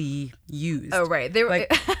widely used. Oh, right. They were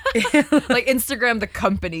Like- like Instagram, the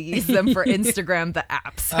company used them for Instagram, the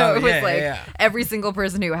app. So Oh, it was yeah, like yeah. every single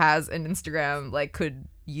person who has an Instagram like could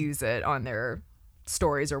use it on their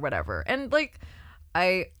stories or whatever. And like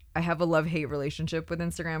I have a love-hate relationship with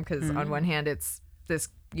Instagram because on one hand it's this,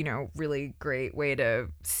 really great way to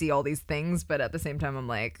see all these things, but at the same time I'm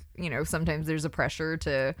like, sometimes there's a pressure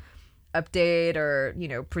to update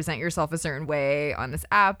or present yourself a certain way on this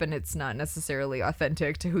app, and it's not necessarily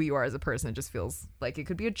authentic to who you are as a person. It just feels like it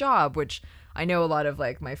could be a job, which I know a lot of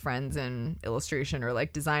like my friends in illustration or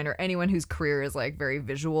like design or anyone whose career is like very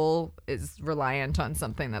visual is reliant on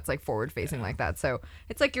something that's like forward facing like that. So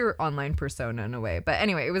it's like your online persona in a way. But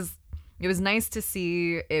anyway, it was nice to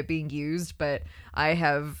see it being used, but I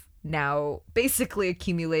have now basically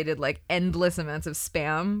accumulated like endless amounts of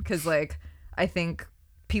spam because like I think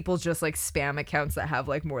people just like spam accounts that have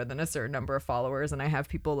like more than a certain number of followers, and I have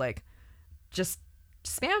people like just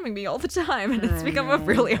spamming me all the time, and it's become a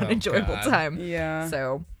really unenjoyable God. time. Yeah.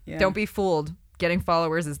 So Yeah. don't be fooled. Getting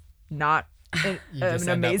followers is not You just an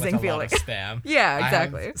end up with amazing a lot feeling. of spam. Yeah, I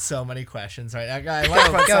exactly. have so many questions right now. I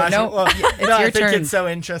like what Go, Sasha. no, Well, it's no, your I think turn. it's so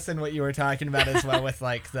interesting what you were talking about as well with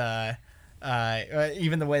like the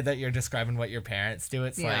even the way that you're describing what your parents do.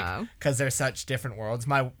 It's Yeah. like because they're such different worlds.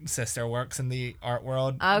 My sister works in the art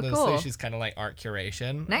world. Oh, loosely. cool. She's kind of like art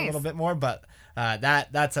curation a Nice. little bit more, but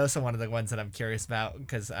that's also one of the ones that I'm curious about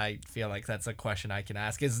because I feel like that's a question I can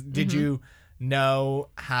ask. Is did you know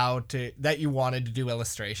that you wanted to do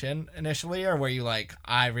illustration initially, or were you like,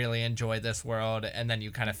 I really enjoy this world, and then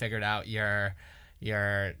you kind of figured out your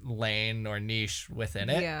lane or niche within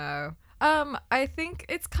it? Yeah. I think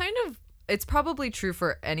it's probably true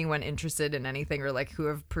for anyone interested in anything or like who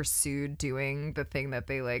have pursued doing the thing that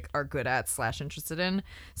they like are good at / interested in.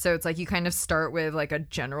 So it's like you kind of start with like a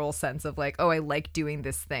general sense of like, oh, I like doing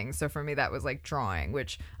this thing. So for me that was like drawing,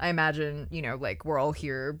 which I imagine, like we're all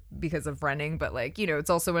here because of running, but like, it's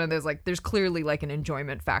also one of those like there's clearly like an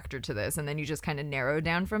enjoyment factor to this, and then you just kind of narrow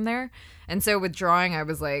down from there. And so with drawing I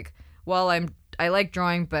was like, well, I like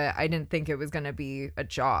drawing, but I didn't think it was going to be a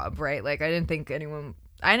job, right? Like I didn't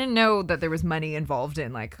know that there was money involved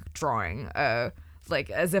in like drawing, like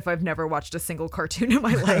as if I've never watched a single cartoon in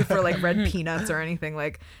my life or like read Peanuts or anything.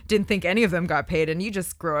 Like didn't think any of them got paid, and you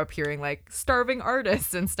just grow up hearing like starving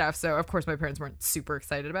artists and stuff. So of course my parents weren't super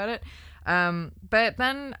excited about it. But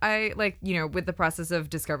then I like, with the process of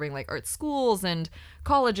discovering like art schools and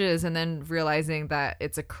colleges and then realizing that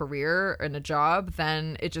it's a career and a job,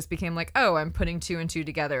 then it just became like, oh, I'm putting 2 and 2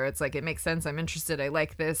 together. It's like, it makes sense. I'm interested. I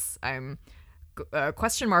like this. I'm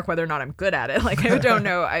question mark whether or not I'm good at it. Like I don't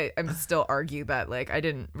know. I'm still argue that like I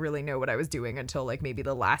didn't really know what I was doing until like maybe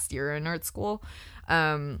the last year in art school.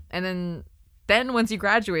 And then then once you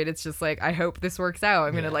graduate, it's just like, I hope this works out.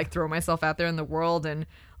 I'm going to like throw myself out there in the world and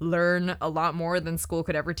learn a lot more than school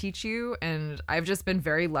could ever teach you. And I've just been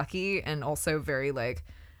very lucky and also very like,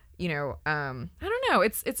 you know, I don't know.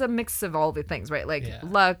 It's a mix of all the things, right? Like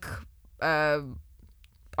luck,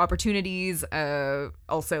 opportunities,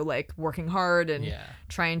 also like working hard and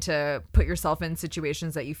trying to put yourself in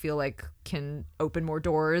situations that you feel like can open more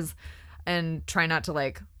doors, and try not to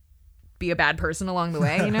like be a bad person along the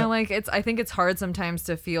way, you know. Like I think it's hard sometimes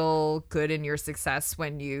to feel good in your success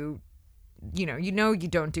when you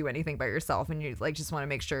don't do anything by yourself, and you like just want to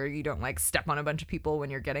make sure you don't like step on a bunch of people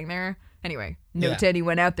when you're getting there. Anyway, note to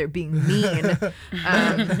anyone out there being mean.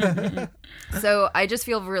 So I just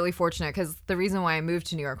feel really fortunate, because the reason why I moved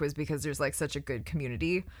to New York was because there's like such a good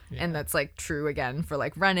community, and that's like true again for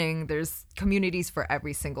like running. There's communities for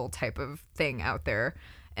every single type of thing out there.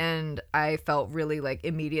 And I felt really like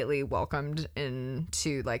immediately welcomed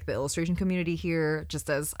into like the illustration community here, just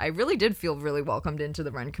as I really did feel really welcomed into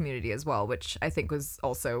the run community as well, which I think was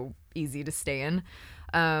also easy to stay in.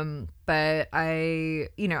 But I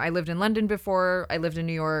lived in London before. I lived in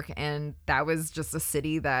New York, and that was just a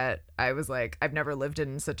city that I was like, I've never lived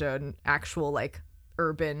in such an actual like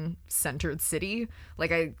urban centered city.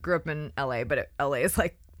 Like I grew up in LA, but LA is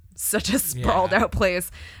like such a sprawled out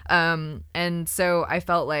place. And so I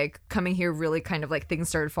felt like coming here really kind of like things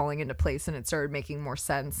started falling into place, and it started making more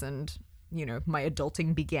sense, and you know, my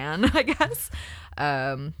adulting began, I guess.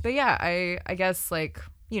 But yeah, I guess like,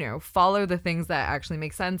 you know, follow the things that actually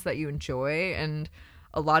make sense, that you enjoy. And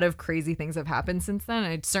a lot of crazy things have happened since then.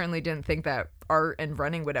 I certainly didn't think that art and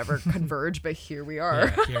running would ever converge, but here we are.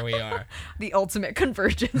 Yeah, here we are. The ultimate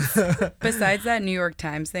convergence. Besides that New York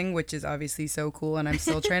Times thing, which is obviously so cool, and I'm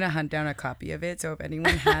still trying to hunt down a copy of it. So if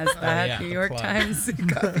anyone has that New York Times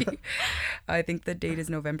copy, I think the date is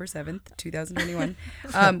November 7th, 2021.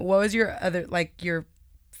 What was your other, like your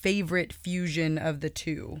favorite fusion of the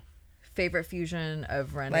two? Favorite fusion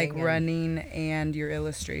of running, like running and your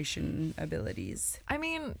illustration abilities? I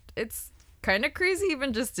mean, it's kind of crazy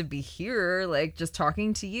even just to be here, like just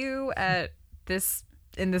talking to you in this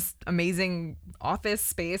amazing office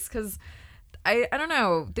space, because I don't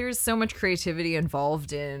know, there's so much creativity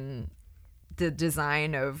involved in the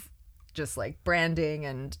design of just like branding,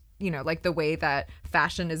 and you know, like the way that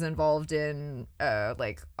fashion is involved in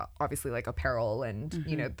like obviously like apparel, and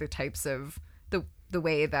you know, the types of the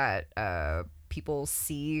way that people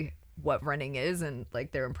see what running is and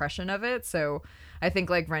like their impression of it. So I think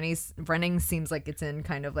like running seems like it's in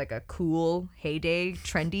kind of like a cool heyday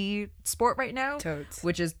trendy sport right now. Totes.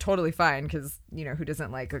 Which is totally fine, because you know, who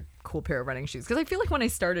doesn't like a cool pair of running shoes? Because I feel like when I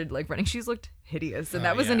started, like running shoes looked hideous, and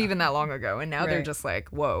that wasn't even that long ago, and now they're just like,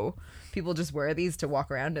 whoa, people just wear these to walk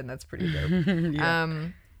around, and that's pretty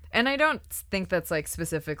dope. And I don't think that's like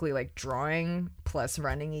specifically like drawing plus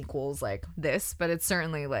running equals like this, but it's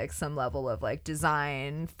certainly like some level of like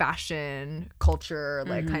design, fashion, culture,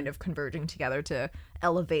 like kind of converging together to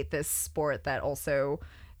elevate this sport that also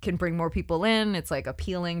can bring more people in. It's like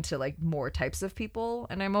appealing to like more types of people.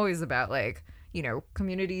 And I'm always about like, you know,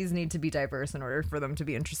 communities need to be diverse in order for them to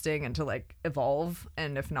be interesting and to like evolve.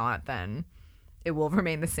 And if not, then it will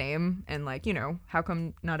remain the same. And like, you know, how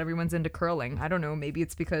come not everyone's into curling? I don't know. Maybe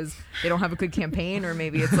it's because they don't have a good campaign, or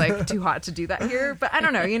maybe it's like too hot to do that here. But I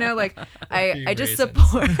don't know, you know, like I just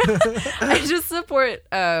support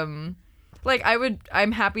like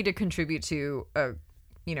I'm happy to contribute to a,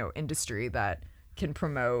 you know, industry that can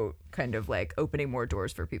promote kind of like opening more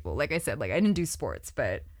doors for people. Like I said, like I didn't do sports,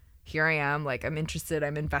 but here I am, like I'm interested,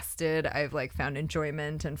 I'm invested, I've like found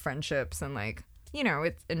enjoyment and friendships and like, you know,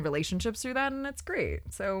 it's in relationships through that, and it's great.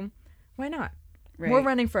 So why not? Right. More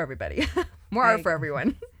running for everybody. More art for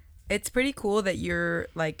everyone. It's pretty cool that your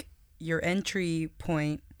entry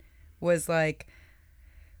point was like,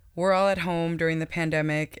 we're all at home during the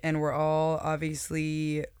pandemic, and we're all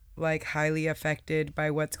obviously like highly affected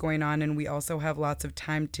by what's going on, and we also have lots of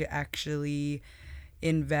time to actually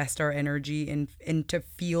invest our energy in to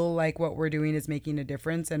feel like what we're doing is making a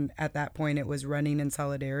difference. And at that point it was running in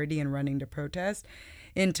solidarity and running to protest,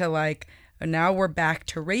 into like now we're back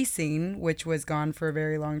to racing, which was gone for a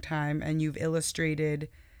very long time, and you've illustrated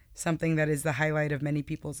something that is the highlight of many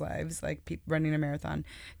people's lives, like running a marathon,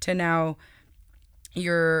 to now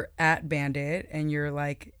you're at Bandit and you're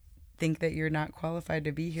like think that you're not qualified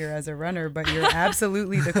to be here as a runner, but you're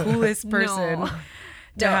absolutely the coolest person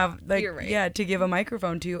to have, like, to give a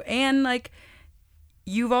microphone to. And like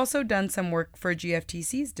you've also done some work for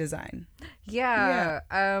GFTC's design.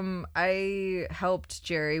 I helped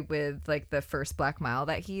Jerry with like the first Black Mile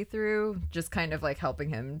that he threw, just kind of like helping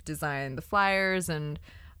him design the flyers and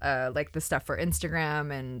like the stuff for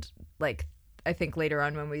Instagram and like I think later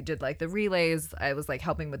on when we did like the relays, I was like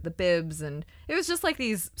helping with the bibs, and it was just like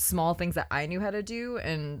these small things that I knew how to do,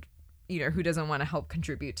 and who doesn't want to help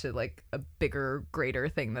contribute to like a bigger, greater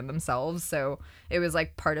thing than themselves. So it was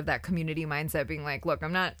like part of that community mindset being like, look,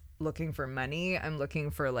 I'm not looking for money. I'm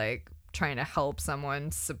looking for like trying to help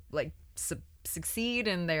someone succeed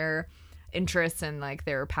in their interests and like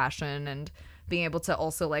their passion, and being able to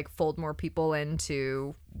also like fold more people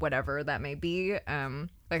into whatever that may be.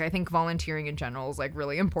 Like I think volunteering in general is like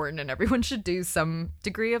really important, and everyone should do some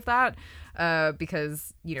degree of that,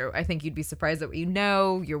 because I think you'd be surprised at what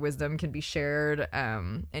your wisdom can be shared,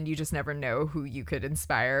 and you just never know who you could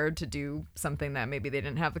inspire to do something that maybe they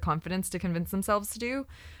didn't have the confidence to convince themselves to do.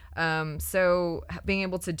 So being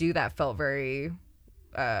able to do that felt very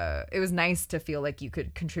it was nice to feel like you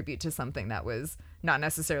could contribute to something that was not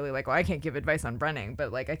necessarily like, well, I can't give advice on running,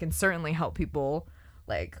 but like I can certainly help people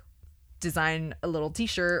like design a little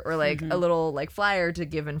t-shirt or like a little like flyer to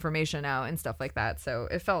give information out and stuff like that. So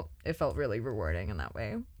it felt really rewarding in that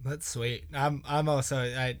way. That's sweet. I'm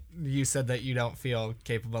also, you said that you don't feel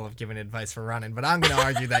capable of giving advice for running, but I'm going to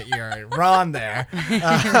argue that you're wrong there.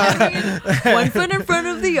 One foot in front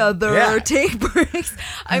of the other, Yeah. take breaks.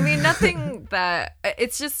 I mean, nothing that,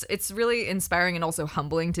 it's really inspiring and also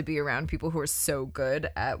humbling to be around people who are so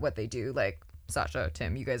good at what they do. Like Sashah,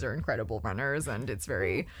 Tim, you guys are incredible runners, and it's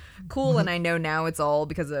very cool. And I know now it's all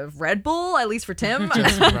because of Red Bull, at least for Tim.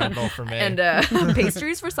 Just Red Bull for me. And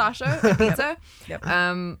pastries for Sasha and pizza. Yep.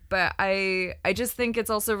 But I just think it's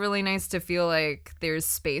also really nice to feel like there's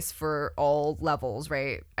space for all levels,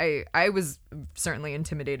 right? I was certainly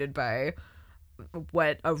intimidated by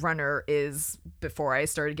what a runner is before I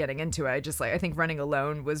started getting into it. I think running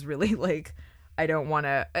alone was really like,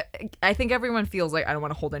 I think everyone feels like I don't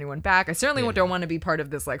want to hold anyone back. I certainly don't want to be part of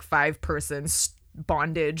this like 5-person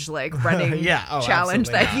bondage like running challenge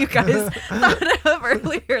that you guys thought of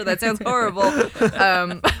earlier. That sounds horrible.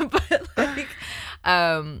 But like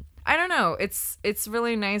I don't know. It's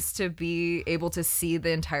really nice to be able to see the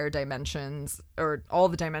entire dimensions, or all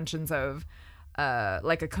the dimensions of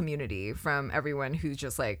like a community, from everyone who's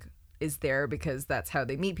just like is there because that's how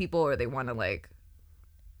they meet people, or they want to like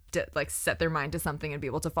set their mind to something and be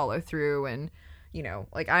able to follow through. And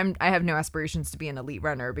like I have no aspirations to be an elite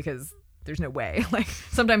runner, because there's no way. Like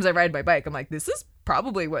sometimes I ride my bike, I'm like, this is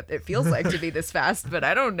probably what it feels like to be this fast, but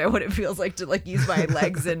I don't know what it feels like to like use my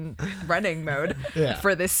legs in running mode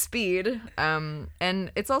for this speed.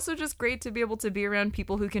 And it's also just great to be able to be around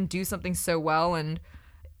people who can do something so well, and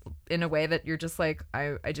in a way that you're just like,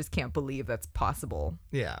 I just can't believe that's possible.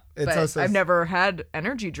 Yeah. But also, I've never had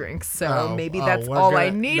energy drinks, so maybe that's all I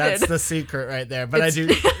needed. That's the secret right there. But I do.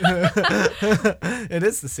 It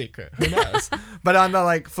is the secret. Who knows? But on the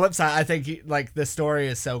like flip side, I think like the story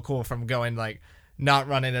is so cool, from going like not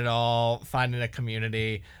running at all, finding a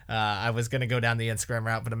community. I was going to go down the Instagram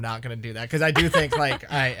route, but I'm not going to do that, because I do think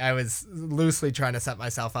like I was loosely trying to set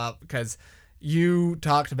myself up, because you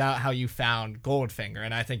talked about how you found Goldfinger,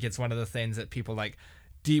 and I think it's one of the things that people like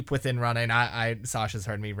deep within running. Sasha's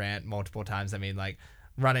heard me rant multiple times. I mean, like,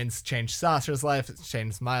 running's changed Sasha's life, it's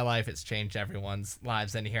changed my life, it's changed everyone's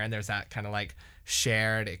lives in here, and there's that kind of like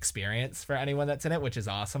shared experience for anyone that's in it, which is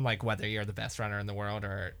awesome. Like, whether you're the best runner in the world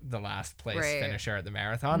or the last place finisher at the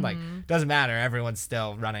marathon, like, doesn't matter, everyone's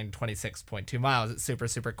still running 26.2 miles. It's super,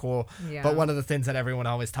 super cool. But one of the things that everyone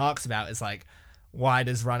always talks about is like, why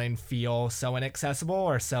does running feel so inaccessible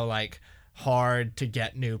or so like hard to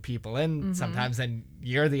get new people in sometimes? And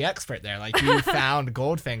you're the expert there. Like, you found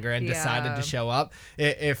Goldfinger and decided to show up.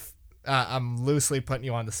 If I'm loosely putting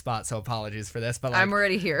you on the spot, so apologies for this, but like, I'm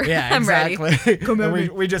already here. Yeah, I'm exactly. Ready.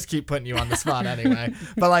 we just keep putting you on the spot anyway.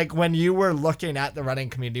 But like, when you were looking at the running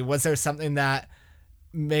community, was there something that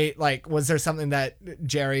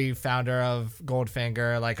Jerry, founder of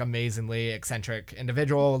Goldfinger, like amazingly eccentric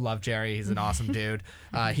individual, love Jerry, he's an awesome dude,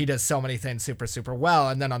 he does so many things super, super well.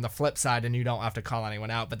 And then on the flip side, and you don't have to call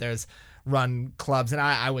anyone out, but there's run clubs, and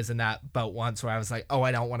I was in that boat once where I was like, oh,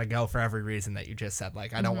 I don't want to go for every reason that you just said.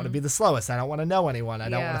 Like, I don't want to be the slowest, I don't want to know anyone, I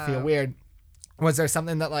don't want to feel weird. Was there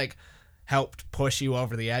something that like helped push you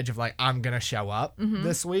over the edge of like, I'm gonna show up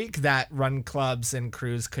this week, that run clubs and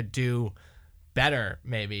crews could do better,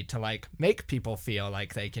 maybe, to like make people feel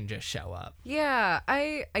like they can just show up?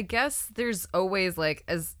 I guess there's always like,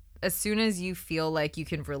 as soon as you feel like you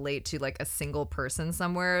can relate to like a single person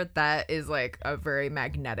somewhere, that is like a very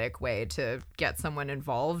magnetic way to get someone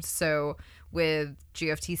involved. So with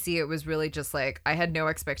GFTC, it was really just like, I had no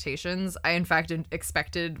expectations. I in fact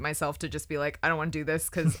expected myself to just be like, I don't want to do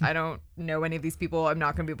this because I don't know any of these people. I'm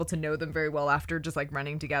not going to be able to know them very well after just like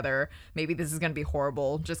running together. Maybe this is going to be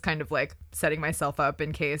horrible. Just kind of like setting myself up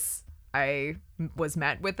in case I was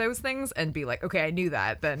met with those things and be like, okay, I knew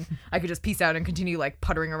that, then I could just peace out and continue like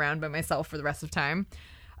puttering around by myself for the rest of time.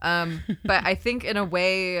 But I think in a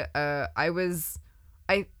way, I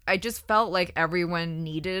just felt like everyone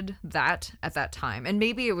needed that at that time. And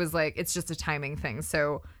maybe it was like, it's just a timing thing.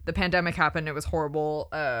 So the pandemic happened. It was horrible.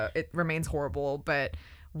 It remains horrible. But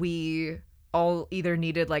we all either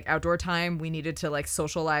needed like outdoor time. We needed to like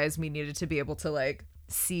socialize. We needed to be able to like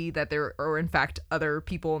see that there are in fact other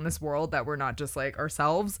people in this world that were not just like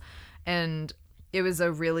ourselves. And it was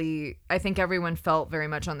I think everyone felt very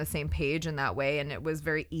much on the same page in that way, and it was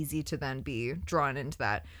very easy to then be drawn into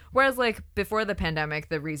that. Whereas like before the pandemic,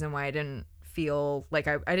 the reason why I didn't feel like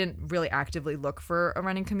I didn't really actively look for a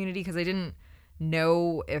running community because I didn't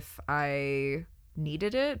know if I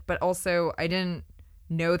needed it, but also I didn't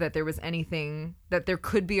know that there was anything, that there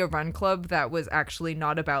could be a run club that was actually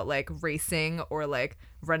not about like racing or like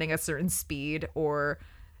running a certain speed or,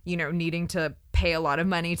 you know, needing to pay a lot of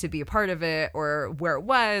money to be a part of it or where it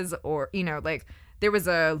was, or, you know, like there was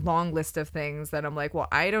a long list of things that I'm like, well,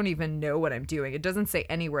 I don't even know what I'm doing. It doesn't say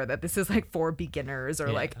anywhere that this is like for beginners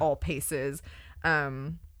or like all paces.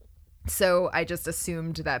 So I just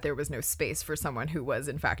assumed that there was no space for someone who was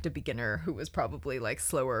in fact a beginner, who was probably like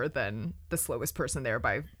slower than the slowest person there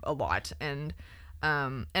by a lot. And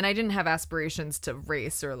I didn't have aspirations to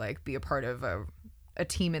race or like be a part of a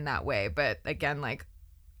team in that way. But again, like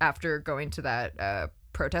after going to that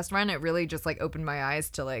protest run, it really just like opened my eyes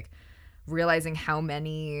to like realizing how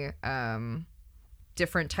many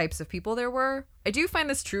different types of people there were. I do find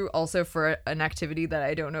this true also for an activity that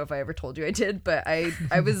I don't know if I ever told you I did, but I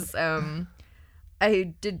was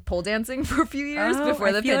I did pole dancing for a few years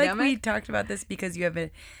before the pandemic. Like we talked about this because you have an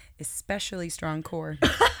especially strong core,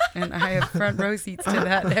 and I have front row seats to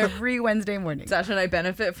that every Wednesday morning. Sasha and I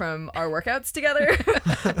benefit from our workouts together,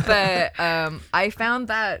 but I found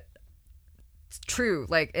that true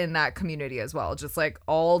like in that community as well, just like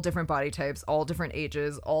all different body types, all different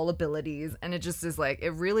ages, all abilities, and it just is like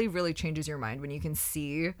it really changes your mind when you can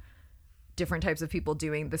see different types of people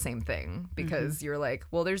doing the same thing, because you're like,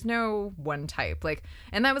 well, there's no one type. Like,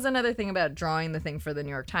 and that was another thing about drawing the thing for the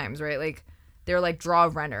New York Times, right? Like they're like, draw a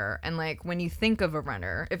runner, and like when you think of a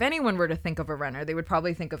runner, if anyone were to think of a runner, they would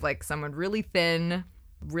probably think of like someone really thin,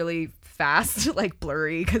 really fast, like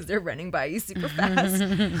blurry because they're running by you super fast.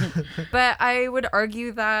 But I would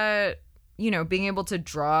argue that, you know, being able to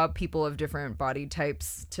draw people of different body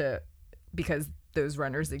types because those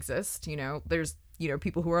runners exist, you know, there's, you know,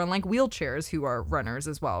 people who are on like wheelchairs who are runners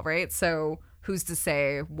as well, right? So who's to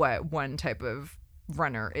say what one type of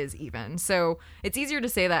runner is even? So it's easier to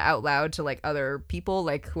say that out loud to like other people,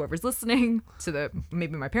 like whoever's listening,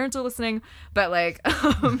 maybe my parents are listening, but like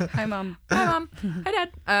Hi mom. Hi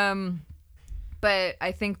dad. But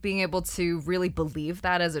I think being able to really believe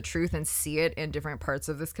that as a truth and see it in different parts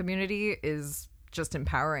of this community is just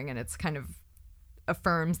empowering, and it's kind of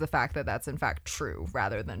affirms the fact that that's in fact true,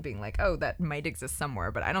 rather than being like, oh, that might exist somewhere,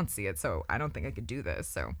 but I don't see it, so I don't think I could do this.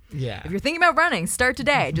 So yeah, if you're thinking about running, start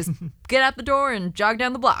today. Just get out the door and jog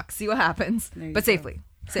down the block, see what happens, but safely.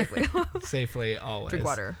 Safely always. Drink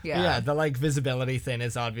water. Yeah, the like visibility thing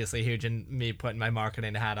is obviously huge, and me putting my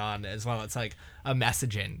marketing hat on as well. It's like a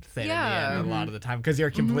messaging thing in the end a lot of the time, because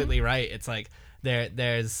you're completely right. It's like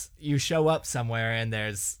there's you show up somewhere and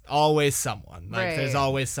there's always someone. Like there's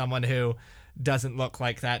always someone who doesn't look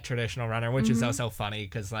like that traditional runner, which is also funny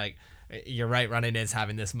because like you're right, running is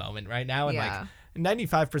having this moment right now, and like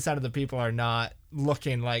 95% of the people are not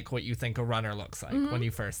looking like what you think a runner looks like when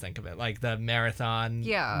you first think of it. Like the marathon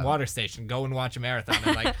water station, go and watch a marathon,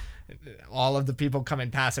 and like all of the people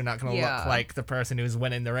coming past are not going to look like the person who's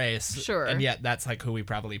winning the race. Sure. And yet that's like who we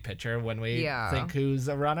probably picture when we think who's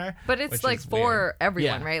a runner. But it's like for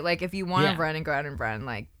everyone, right? Like if you want to run and go out and run,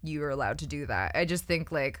 like you are allowed to do that. I just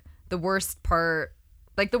think like the worst part,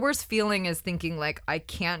 like the worst feeling is thinking like I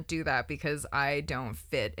can't do that because I don't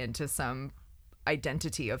fit into some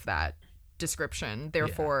identity of that description.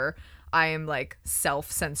 Therefore, I am like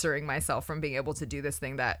self-censoring myself from being able to do this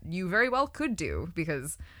thing that you very well could do,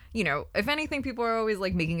 because, you know, if anything, people are always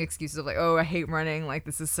like making excuses of like, oh, I hate running. Like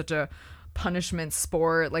this is such a punishment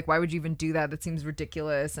sport, like why would you even do that? That seems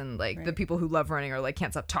ridiculous. And like the people who love running are like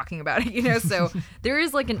can't stop talking about it, you know. So there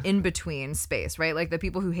is like an in-between space, right? Like the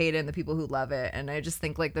people who hate it and the people who love it. And I just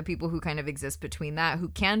think like the people who kind of exist between that, who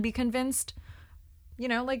can be convinced, you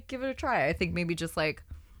know, like give it a try. I think maybe just like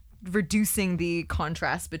reducing the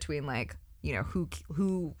contrast between like, you know,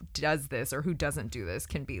 who does this or who doesn't do this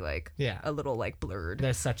can be like a little like blurred.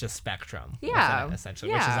 There's such a spectrum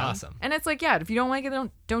essentially, which is awesome. And it's like, if you don't like it,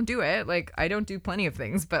 don't do it. Like I don't do plenty of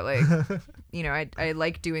things, but like you know, I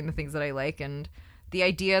like doing the things that I like, and the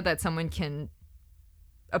idea that someone can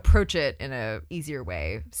approach it in a easier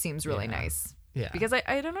way seems really nice. Yeah. Because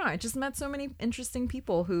I don't know, I just met so many interesting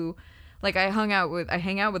people who, like, I hang out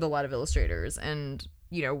with a lot of illustrators, and,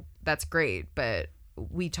 you know, that's great, but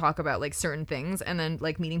we talk about, like, certain things, and then,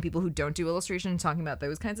 like, meeting people who don't do illustration and talking about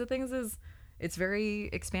those kinds of things it's very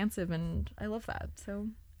expansive, and I love that. So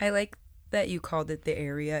I like that you called it the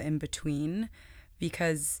area in between,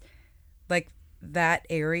 because, like, that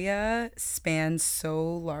area spans so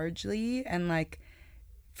largely, and, like,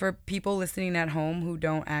 for people listening at home who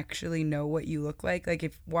don't actually know what you look like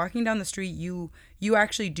if walking down the street, you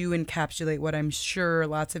actually do encapsulate what I'm sure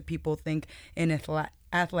lots of people think an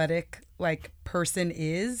athletic, like, person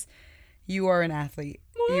is. You are an athlete.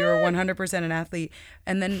 What? You're 100% an athlete.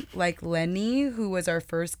 And then, like, Lenny, who was our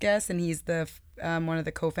first guest, and he's the one of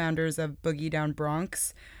the co-founders of Boogie Down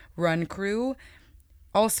Bronx Run Crew,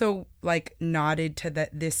 also, like, nodded to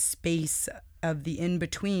this space of the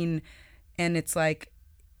in-between, and it's like,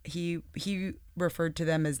 he referred to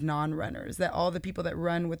them as non-runners, that all the people that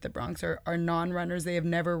run with the Bronx are non-runners. They have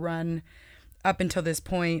never run up until this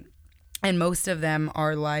point, and most of them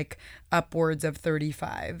are, like, upwards of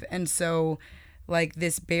 35. And so, like,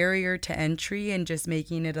 this barrier to entry and just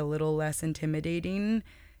making it a little less intimidating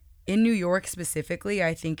in New York specifically,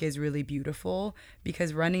 I think is really beautiful,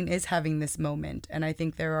 because running is having this moment. And I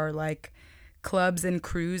think there are, like, clubs and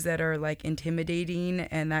crews that are, like, intimidating,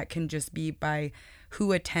 and that can just be by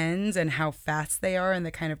who attends and how fast they are and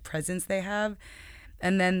the kind of presence they have.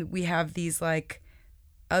 And then we have these, like,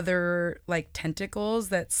 other, like, tentacles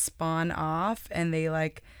that spawn off, and they,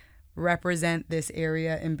 like, represent this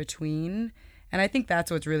area in between. And I think that's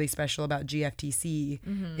what's really special about GFTC,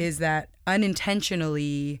 is that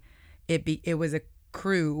unintentionally it was a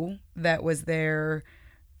crew that was there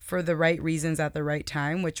for the right reasons at the right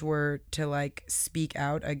time, which were to, like, speak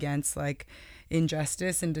out against, like,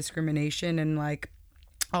 injustice and discrimination and, like,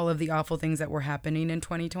 all of the awful things that were happening in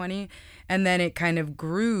 2020. And then it kind of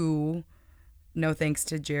grew, no thanks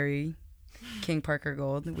to Jerry King Parker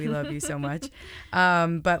Gold. We love you so much.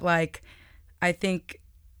 But, like, I think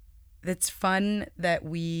it's fun that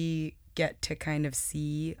we get to kind of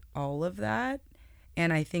see all of that.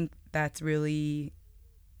 And I think that's really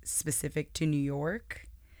specific to New York.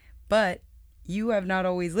 But you have not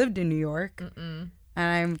always lived in New York. Mm-mm. And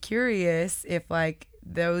I'm curious if, like,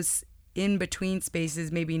 those in-between spaces,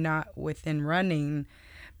 maybe not within running,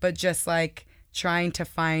 but just, like, trying to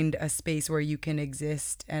find a space where you can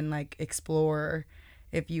exist and, like, explore,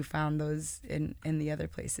 if you found those in the other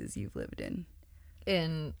places you've lived in.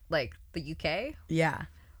 In, like, the UK? Yeah.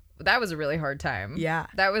 That was a really hard time. Yeah.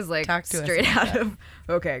 That was, like, straight out that. of,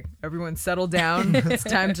 okay, everyone settle down. It's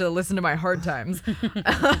time to listen to my hard times.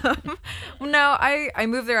 No, I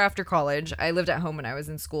moved there after college. I lived at home when I was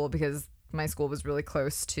in school because my school was really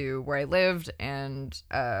close to where I lived. And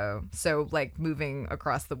so, like, moving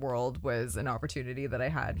across the world was an opportunity that I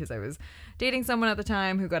had because I was dating someone at the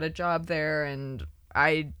time who got a job there. And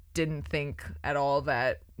I didn't think at all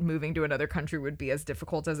that moving to another country would be as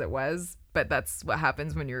difficult as it was. But that's what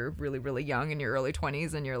happens when you're really, really young in your early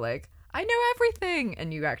 20s and you're like, I know everything.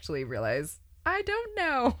 And you actually realize, I don't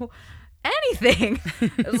know anything.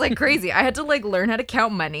 It was, like, crazy. I had to, like, learn how to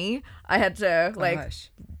count money. I had to, like,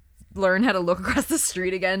 learn how to look across the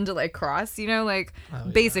street again to, like, cross, you know, like,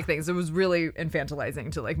 basic things. It was really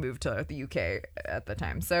infantilizing to, like, move to the UK at the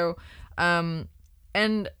time. So,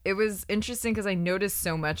 and it was interesting because I noticed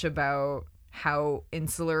so much about how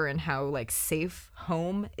insular and how, like, safe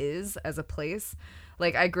home is as a place.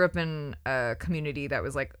 Like, I grew up in a community that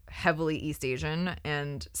was, like, heavily East Asian,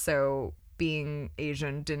 and so being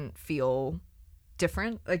Asian didn't feel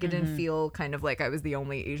different. Like, it didn't feel kind of like I was the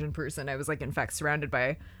only Asian person. I was, like, in fact surrounded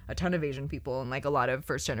by a ton of Asian people and, like, a lot of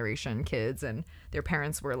first generation kids, and their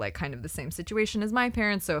parents were, like, kind of the same situation as my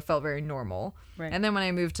parents, so it felt very normal. Right. And then when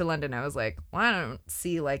I moved to London, I was like, well, I don't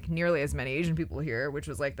see, like, nearly as many Asian people here, which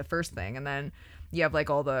was, like, the first thing. And then you have,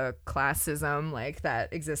 like, all the classism, like,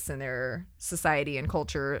 that exists in their society and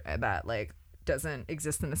culture that, like, doesn't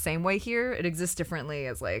exist in the same way here. It exists differently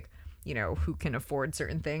as, like, you know, who can afford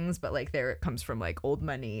certain things, but, like, there it comes from, like, old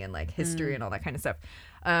money and, like, history and all that kind of stuff.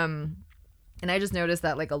 And I just noticed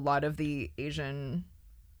that, like, a lot of the Asian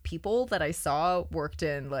people that I saw worked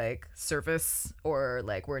in, like, service or,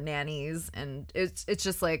 like, were nannies, and it's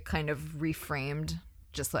just, like, kind of reframed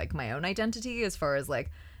just, like, my own identity as far as, like,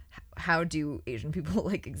 how do Asian people,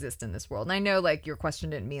 like, exist in this world? And I know, like, your question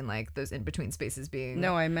didn't mean, like, those in-between spaces being...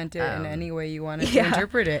 No, I meant it in any way you wanted to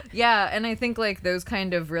interpret it. Yeah, and I think, like, those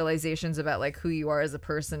kind of realizations about, like, who you are as a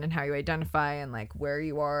person and how you identify and, like, where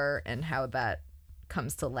you are and how that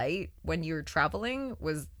comes to light when you're traveling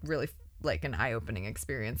was really like an eye-opening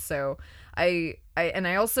experience. So I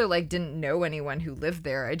also like didn't know anyone who lived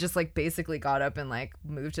there. I just like basically got up and like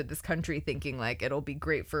moved to this country thinking like it'll be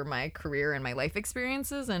great for my career and my life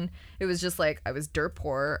experiences, and it was just like I was dirt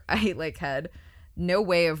poor. I like had no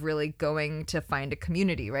way of really going to find a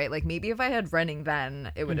community, right? Like maybe if I had running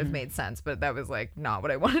then it would have made sense, but that was like not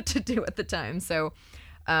what I wanted to do at the time. So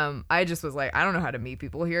I just was like, I don't know how to meet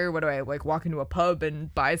people here. What do I like walk into a pub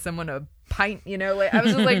and buy someone a pint, you know? Like I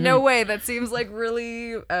was just like, no way, that seems like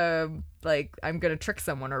really like I'm gonna trick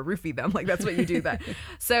someone or roofie them, like that's what you do that.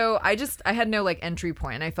 So I had no like entry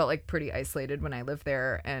point. I felt like pretty isolated when I lived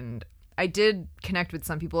there, and I did connect with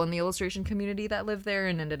some people in the illustration community that lived there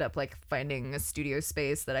and ended up like finding a studio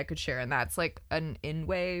space that I could share, and that's like an in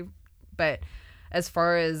way. But as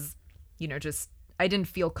far as, you know, just I didn't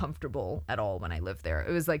feel comfortable at all when I lived there.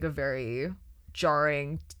 It was like a very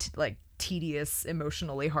jarring, like tedious,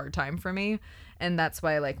 emotionally hard time for me. And that's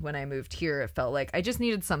why like when I moved here, it felt like I just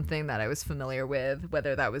needed something that I was familiar with,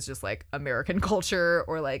 whether that was just like American culture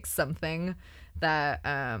or like something that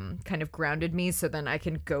kind of grounded me, so then I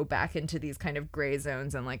can go back into these kind of gray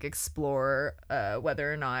zones and like explore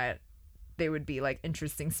whether or not they would be like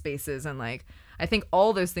interesting spaces. And like I think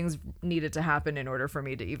all those things needed to happen in order for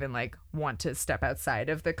me to even like want to step outside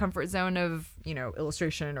of the comfort zone of, you know,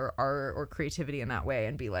 illustration or art or creativity in that way,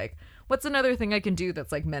 and be like, what's another thing I can do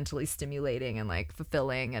that's like mentally stimulating and like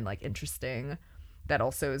fulfilling and like interesting that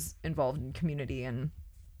also is involved in community. And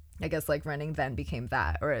I guess like running then became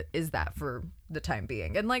that, or is that for the time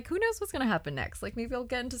being. And like, who knows what's going to happen next? Like maybe I'll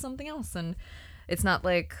get into something else. And it's not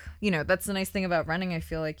like, you know, that's the nice thing about running. I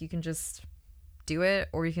feel like you can just do it,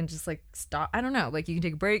 or you can just like stop. I don't know. Like you can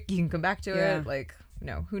take a break, you can come back to it. Like, you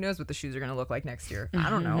know, who knows what the shoes are going to look like next year? I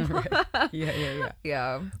don't know.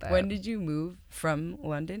 Yeah. When did you move from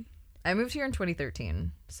London? I moved here in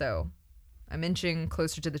 2013. So I'm inching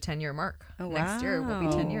closer to the 10-year mark. Next year will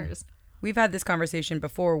be 10 years. We've had this conversation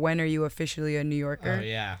before. When are you officially a New Yorker? Oh,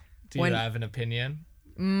 yeah. Do you have an opinion?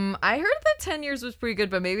 I heard that 10 years was pretty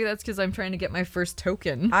good, but maybe that's because I'm trying to get my first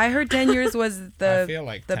token. I heard 10 years was the I feel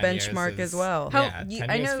like the 10 benchmark years as well. Yeah,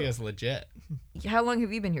 10 years feels legit. How long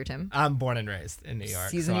have you been here, Tim? I'm born and raised in New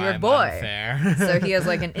York. He's a New York I'm boy. Unfair. So he has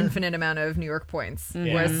like an infinite amount of New York points,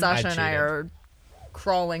 whereas Sasha and I are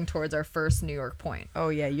crawling towards our first New York point. Oh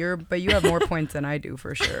yeah, but you have more points than I do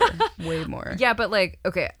for sure. Way more. Yeah, but like,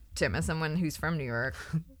 okay, Tim, as someone who's from New York,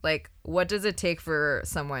 like, what does it take for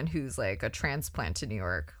someone who's like a transplant to New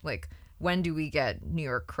York? Like, when do we get New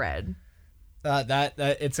York cred? That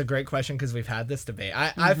it's a great question, because we've had this debate.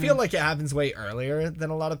 I feel like it happens way earlier than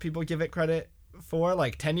a lot of people give it credit for.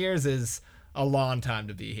 Like 10 years is a long time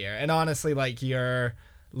to be here, and honestly, like your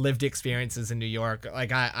lived experiences in New York,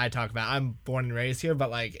 like I talk about, I'm born and raised here,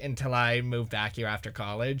 but like until I moved back here after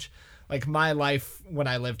college, like my life when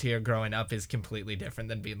I lived here growing up is completely different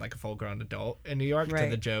than being like a full-grown adult in New York. Right. To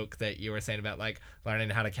the joke that you were saying about like learning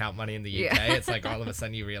how to count money in the UK, it's like all of a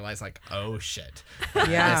sudden you realize like, oh shit,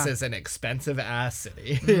 this is an expensive ass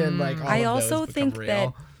city. And like all I of also those think become that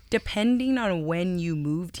real. depending on when you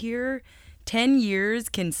moved here, 10 years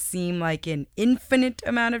can seem like an infinite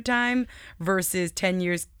amount of time versus 10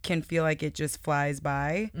 years can feel like it just flies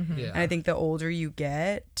by. Yeah. And I think the older you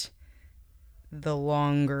get, the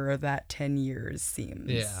longer that 10 years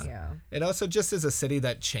seems. Yeah. It also just is a city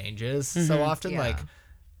that changes so often. Like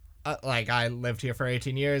I lived here for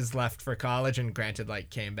 18 years, left for college, and granted, like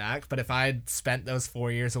came back. But if I'd spent those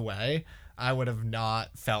 4 years away, I would have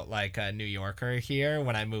not felt like a New Yorker here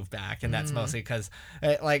when I moved back. And that's mostly because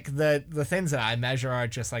like the things that I measure are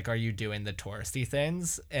just like, are you doing the touristy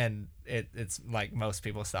things? And it's like most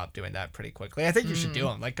people stop doing that pretty quickly. I think you should do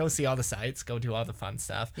them. Like go see all the sites, go do all the fun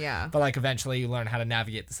stuff. Yeah. But like eventually you learn how to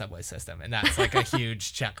navigate the subway system. And that's like a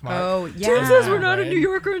huge check mark. Oh, yeah. Tim says we're not a New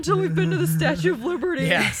Yorker until we've been to the Statue of Liberty.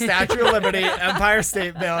 Yeah, Statue of Liberty, Empire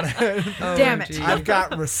State Building. Damn it. I've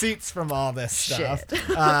got receipts from all this stuff.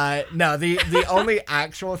 Shit. No, the only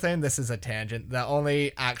actual thing, this is a tangent, the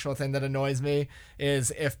only actual thing that annoys me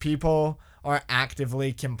is if people are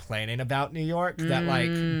actively complaining about New York that like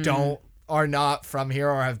are not from here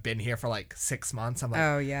or have been here for like 6 months. I'm like,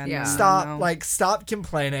 Oh, yeah. Yeah. stop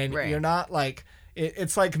complaining. Right. You're not like,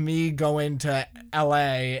 it's like me going to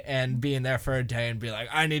LA and being there for a day and be like,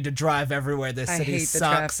 I need to drive everywhere. This I city hate the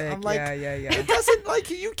sucks. traffic. I'm like, Yeah. it doesn't, like,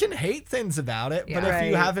 you can hate things about it, but if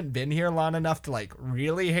you haven't been here long enough to like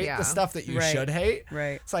really hate the stuff that you should hate,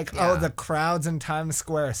 it's like, oh, the crowds in Times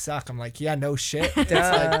Square suck. I'm like, yeah, no shit. It's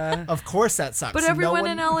like, of course that sucks. But everyone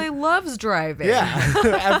in LA loves driving. Yeah,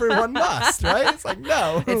 everyone must, right? It's like,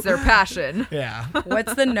 no. It's their passion. Yeah.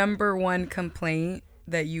 What's the number one complaint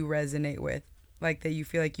that you resonate with? Like that you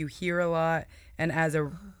feel like you hear a lot, and as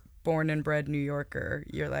a born and bred New Yorker,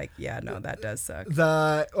 you're like, yeah, no, that does suck.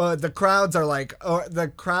 The crowds are like, or the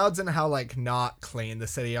crowds and how like not clean the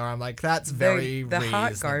city are. I'm like, that's very the reasonable.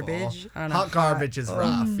 hot garbage. Hot garbage is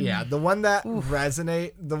rough. Yeah, the one that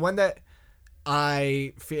the one that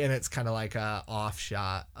I feel, and it's kind of like a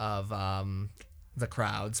offshot of the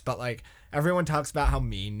crowds, but like everyone talks about how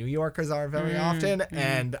mean New Yorkers are very often,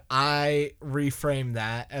 and I reframe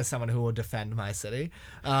that as someone who will defend my city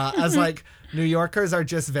as like New Yorkers are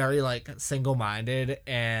just very like single-minded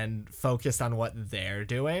and focused on what they're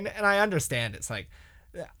doing, and I understand. It's like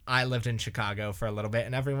I lived in Chicago for a little bit,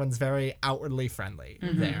 and everyone's very outwardly friendly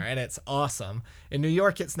there, and it's awesome. In New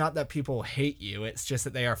York, it's not that people hate you, it's just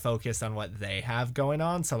that they are focused on what they have going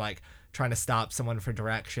on. So like trying to stop someone for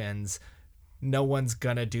directions, no one's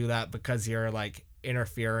gonna do that because you're like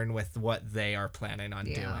interfering with what they are planning on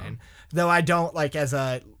doing. Though I don't, like, as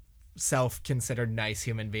a self-considered nice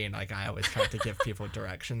human being, like I always try to give people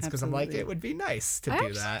directions because I'm like, it would be nice to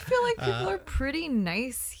do that. I feel like people are pretty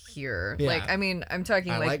nice here. Yeah. Like, I mean, I'm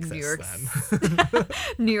talking like New York, then.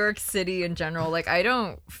 New York City in general. Like, I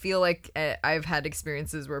don't feel like I've had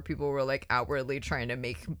experiences where people were like outwardly trying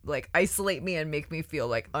to isolate me and make me feel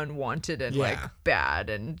like unwanted and like bad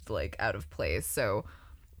and like out of place. So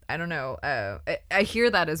I don't know. I hear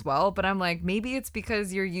that as well, but I'm like, maybe it's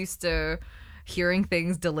because you're used to hearing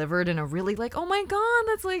things delivered in a really like, oh my god,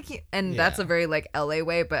 that's like, and that's a very like LA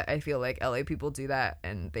way, but I feel like LA people do that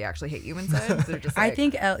and they actually hate you inside. So they're just like, I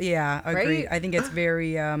think agreed. Right? I think it's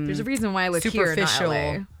very there's a reason why I live superficial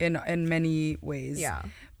here, not LA. in many ways.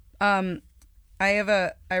 I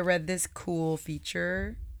read this cool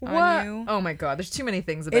feature on you. Oh my god, there's too many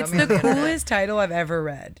things about it's me. It's the coolest title I've ever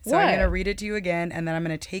read. So What? I'm gonna read it to you again, and then I'm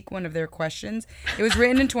gonna take one of their questions. It was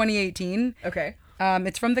written in 2018. Okay.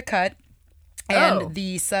 It's from The Cut. And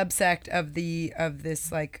the subsect of this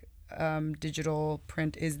like digital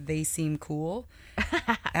print is "They seem cool."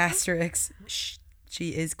 Asterisk. She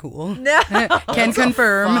is cool. No. Can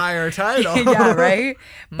confirm. Fire title. Yeah, right.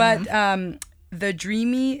 But the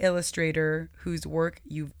dreamy illustrator whose work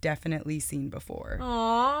you've definitely seen before.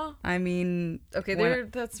 Aww. I mean, okay,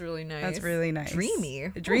 that's really nice. That's really nice.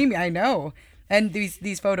 Dreamy. I know. And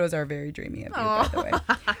these photos are very dreamy of you, by the way.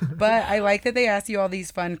 But I like that they ask you all these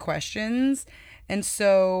fun questions. And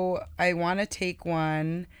so I want to take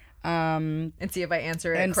one. And see if I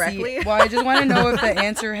answer it correctly. Well, I just want to know if the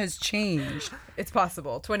answer has changed. It's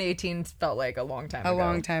possible. 2018 felt like a long time ago. A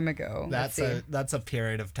long time ago. That's a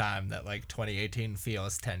period of time that like 2018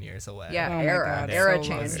 feels 10 years away. Yeah, oh era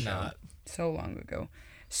change. So long ago.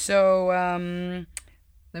 So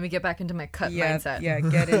let me get back into my cut mindset. Yeah,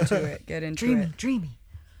 get into it. Get into it. Dreamy.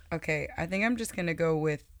 Okay, I think I'm just gonna go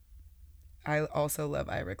with. I also love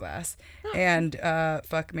Ira Glass and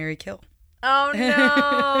fuck, marry, kill. Oh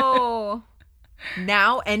no!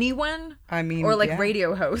 Now anyone? I mean, or like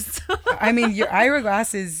radio hosts. I mean, your Ira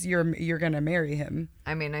Glass is you're gonna marry him.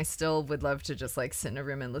 I mean, I still would love to just like sit in a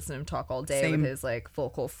room and listen to him talk all day with his like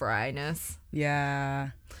vocal fryness.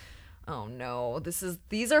 Yeah. Oh no!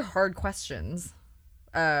 These are hard questions.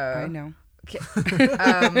 I know. Okay.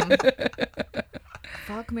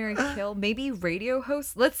 Fuck, marry, kill. Maybe radio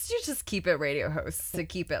hosts. Let's just keep it radio hosts to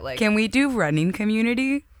keep it like. Can we do running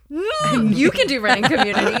community? You can do running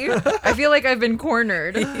community. I feel like I've been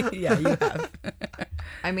cornered. Yeah, you have.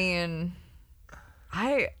 I mean,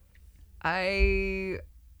 I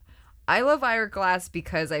love Ira Glass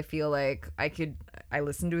because I feel like I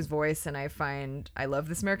listen to his voice and I love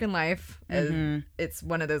This American Life. It's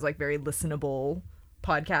one of those like very listenable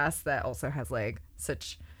podcasts that also has like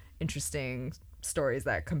such interesting stories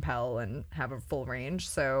that compel and have a full range.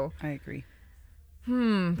 So I agree.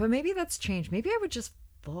 But maybe that's changed. Maybe I would just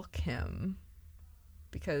fuck him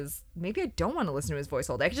because maybe I don't want to listen to his voice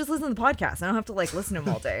all day. I could just listen to the podcast. I don't have to like listen to him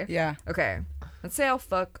all day. Yeah. Okay. Let's say I'll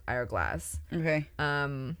fuck Ira Glass. Okay.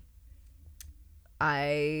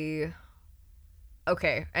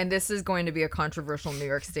 Okay, and this is going to be a controversial New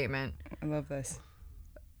York statement. I love this.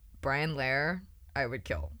 Brian Lair, I would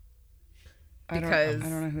kill. Because I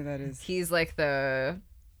don't know who that is. He's like the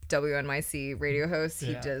WNYC radio host.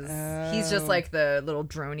 He does. He's just like the little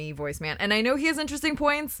droney voice man. And I know he has interesting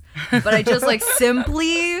points, but I just like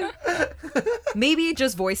simply, maybe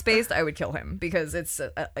just voice based, I would kill him because it's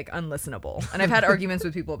like unlistenable. And I've had arguments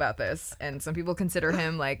with people about this, and some people consider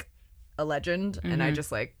him like a legend, and I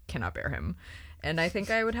just like cannot bear him. And I think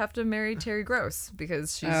I would have to marry Terry Gross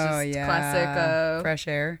because she's classic fresh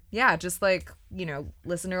air. Yeah, just like,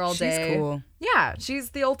 listen to her all day. She's cool. Yeah, she's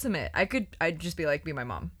the ultimate. I'd just be like, be my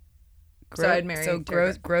mom. So I'd marry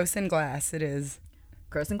Gross and Glass it is.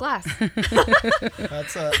 Gross and glass.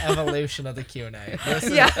 That's an evolution of the Q&A.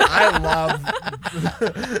 I love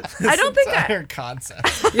this I don't think entire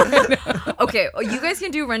concept. Okay, well, you guys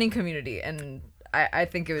can do running community, and I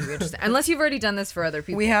think it would be interesting. Unless you've already done this for other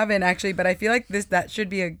people. We haven't actually, but I feel like that should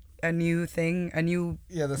be a new thing, a new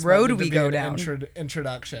this road might need we to be go an down.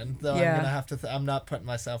 Introduction, though. Yeah. I'm gonna have to. I'm not putting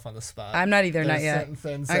myself on the spot. I'm not either, not There's yet. certain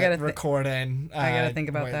things I gotta recording. I gotta think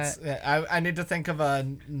about where that. I need to think of a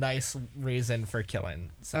nice reason for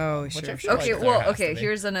killing someone. Oh, which sure, I feel sure. Okay, like there well, has to be.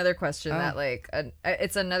 here's another question Oh. that like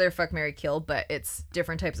it's another fuck, marry, kill, but it's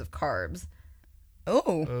different types of carbs. Oh,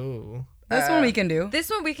 Ooh. this one we can do.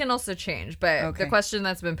 This one we can also change, but Okay. the question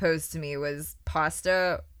that's been posed to me was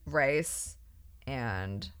pasta, rice,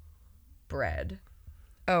 and bread.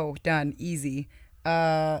 Oh, done. Easy.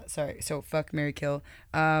 Sorry. So fuck, marry, kill.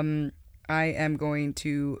 I am going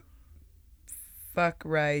to fuck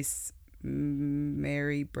rice,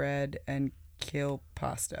 marry bread, and kill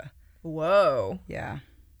pasta. Whoa. Yeah.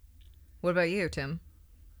 What about you, Tim?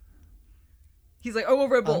 He's like, oh, a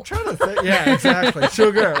Red Bull. I'm trying to think. Yeah, exactly.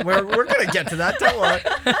 Sugar. We're gonna get to that. Don't worry.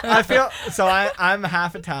 I feel so. I'm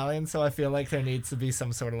half Italian, so I feel like there needs to be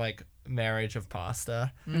some sort of like marriage of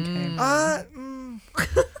pasta. Okay.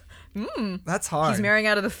 That's hard. He's marrying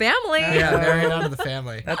out of the family. Yeah, marrying out of the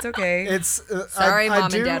family. That's okay. It's Sorry, Mom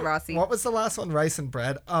and Dad Rossi. What was the last one? Rice and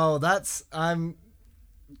bread. Oh, I'm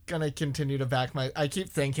gonna continue to back my. I keep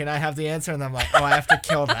thinking I have the answer, and I'm like, oh, I have to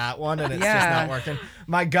kill that one, and it's just Yeah. not working.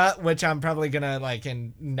 My gut, which I'm probably gonna like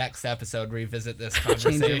in next episode revisit this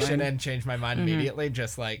conversation mind. and change my mind immediately,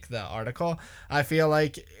 just like the article. I feel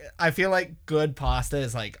like good pasta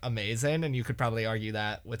is like amazing, and you could probably argue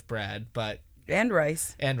that with bread, but. And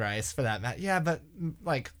rice. And rice for that matter. Yeah, but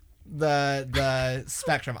like the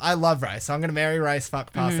spectrum. I love rice, so I'm gonna marry rice,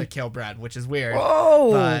 fuck pasta, kill bread, which is weird.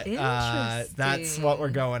 Oh, but interesting. that's what we're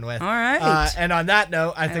going with. All right. And on that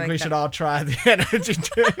note, I think like we that. should all try the energy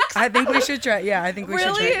drinks. I think we should try. Yeah, I think we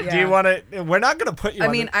Really? should try. Yeah. Do you want to? We're not gonna put you. I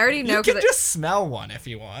on mean, the- I already know You can 'cause just smell one if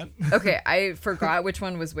you want. Okay, I forgot which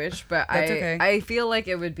one was which, but That's okay. I feel like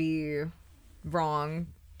it would be wrong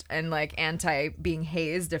and like anti being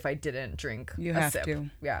hazed if I didn't drink You a have sip. to.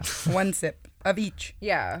 Yeah. One sip of each.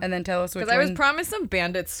 Yeah. And then tell us which Because one. I was promised some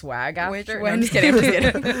bandit swag after. Which No, I'm one? just kidding. I'm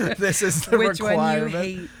just kidding. This is the which one you requirement.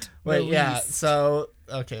 hate. Wait, the yeah. least. So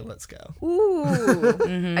okay, let's go. Ooh.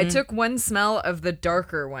 Mm-hmm. I took one smell of the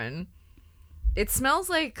darker one. It smells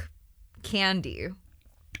like candy.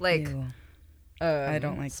 Like, Ew. I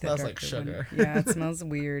don't like smells the like darker sugar. One. Yeah, it smells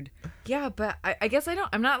weird. yeah, but I guess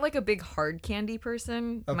I'm not like a big hard candy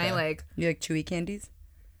person. Okay. My like, You like chewy candies?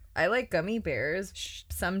 I like gummy bears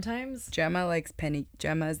sometimes. Gemma likes penny.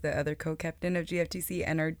 Gemma is the other co-captain of GFTC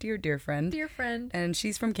and our dear friend. Dear friend. And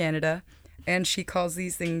she's from Canada, and she calls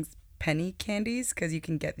these things penny candies because you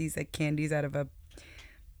can get these like candies out of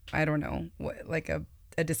I don't know, like a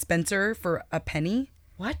dispenser for a penny.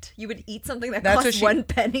 What? You would eat something that That's what costs she, 1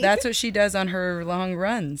 penny? That's what she does on her long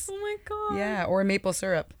runs. Oh my god. Yeah, or maple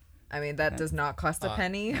syrup. I mean, that does not cost a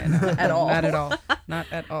penny at all. Not at all. Not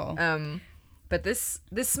at all. But this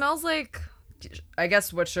smells like, I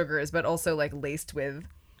guess what sugar is, but also like laced with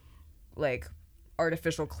like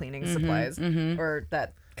artificial cleaning supplies or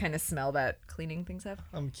that kind of smell that cleaning things have.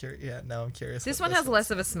 I'm curious. Yeah, no, I'm curious. This what one has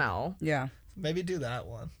less of a smell. Yeah. Maybe do that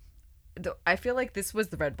one. I feel like this was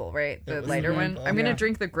the Red Bull, right? The was lighter the Red one. Bull, I'm gonna yeah.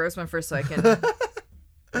 drink the gross one first so I can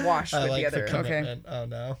wash I with like the the other. commitment. Oh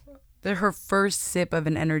no. They're her first sip of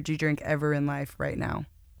an energy drink ever in life right now.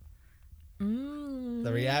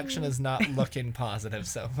 The reaction is not looking positive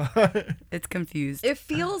so far. It's confused. It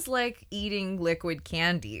feels like eating liquid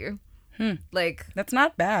candy. Like, That's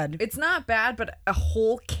not bad. it's not bad, but a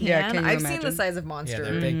whole can. Yeah, can you I've seen the imagine? size of Yeah, Monster.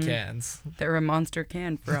 they're big cans. They're a monster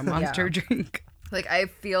can for a monster drink. Like, I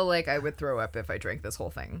feel like I would throw up if I drank this whole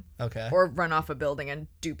thing. Okay. Or run off a building and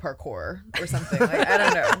do parkour or something. Like, I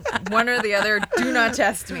don't know. One or the other. Do not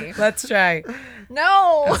test me. Let's try.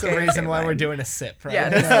 No! That's the reason why we're doing a sip, right? Yeah,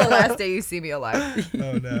 this is the last day you see me alive.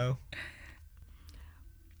 Oh no.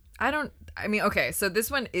 I mean, okay, so this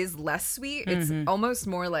one is less sweet. It's almost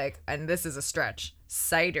more like, and this is a stretch,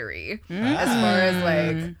 cidery as far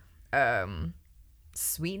as like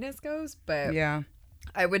sweetness goes. But Yeah.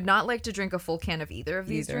 I would not like to drink a full can of either of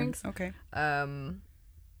these Either. drinks. Okay.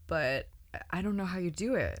 But I don't know how you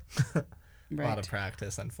do it. A Right. lot of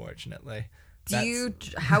practice, unfortunately.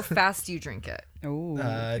 How fast do you drink it? Oh,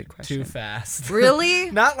 good question. Too fast.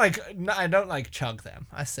 Really? Not like I don't like chug them.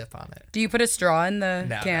 I sip on it. Do you put a straw in the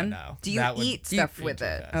No, can? no. Do you That would eat be stuff too with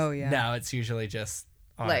it? fast. Oh, yeah. No, it's usually just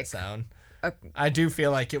on Like, its own. a- I do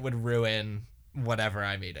feel like it would ruin whatever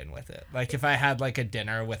I'm eating with it. Like if I had like a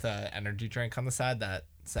dinner with a energy drink on the side, that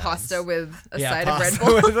sounds. Pasta with a Yeah, side of Red pasta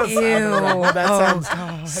Bull. with a side of Red Bull. Ew. That Oh,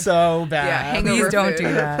 sounds so bad. Yeah, hangover Please don't food.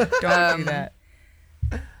 do that. Don't do that.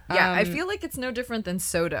 Yeah, I feel like it's no different than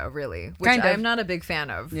soda, really, which Kind of. I'm not a big fan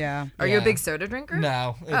of. Yeah. Are you a Yeah. big soda drinker?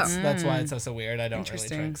 No, that's why it's so weird. I don't really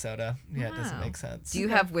Interesting. drink soda. Yeah, it doesn't Wow. make sense. Do you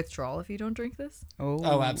have withdrawal if you don't drink this?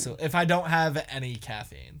 Oh, absolutely. If I don't have any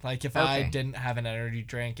caffeine, like if I Okay. didn't have an energy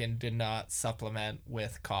drink and did not supplement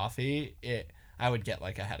with coffee, I would get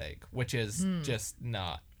like a headache, which is just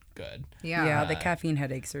not good. Yeah, the caffeine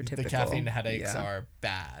headaches are typical. The caffeine headaches Yeah. are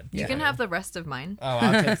bad. You can have the rest of mine. Oh,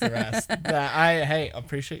 I'll take the rest. I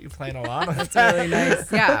appreciate you playing along with That's that. really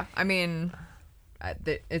nice. Yeah, I mean,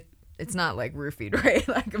 it's not like roofied, right?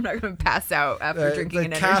 Like I'm not gonna pass out after drinking the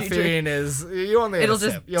an energy drink. caffeine is you only have It'll a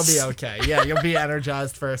just- sip. You'll be okay. Yeah, you'll be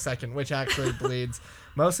energized for a second, which actually bleeds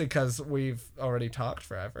mostly because we've already talked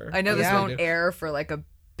forever. I know this Yeah. won't air for like a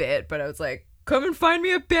bit, but I was like, come and find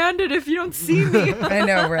me a bandit if you don't see me. I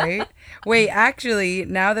know, right? Wait, actually,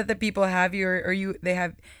 now that the people have you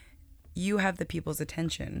have the people's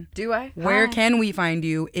attention. Do I? Where How? can we find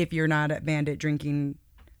you if you're not at Bandit Drinking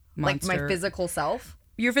like Monster? my physical self?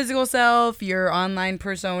 Your physical self, your online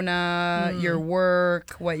persona, Hmm. your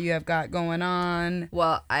work, what you have got going on.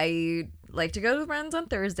 Well, I like to go to runs on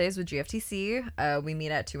Thursdays with GFTC. We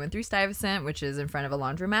meet at 213 Stuyvesant, which is in front of a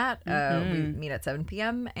laundromat. We meet at 7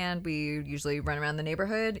 p.m. and we usually run around the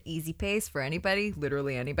neighborhood. Easy pace for anybody,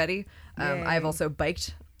 literally anybody. I've also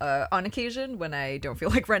biked on occasion when I don't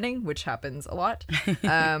feel like running, which happens a lot.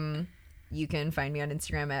 You can find me on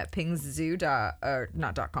Instagram at pingzhu,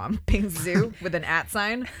 not.com, pingzhu with an @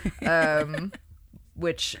 sign,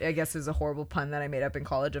 which I guess is a horrible pun that I made up in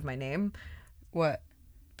college of my name. What?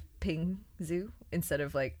 Ping Zhu instead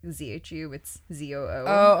of like ZHU, it's ZOO.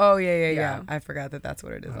 Oh, yeah. Yeah. I forgot that's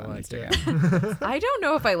what it is on like Instagram. I don't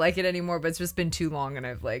know if I like it anymore, but it's just been too long and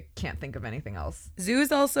I've like can't think of anything else.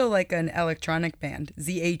 Zoo's also like an electronic band,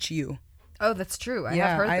 ZHU. Oh, that's true. I Yeah,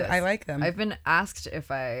 have heard this. I like them. I've been asked if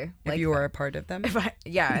I If like you them. are a part of them.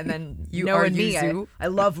 Yeah, and then You knowing are me, Zoo? I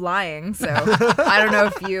love lying, so I don't know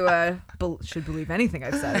if you should believe anything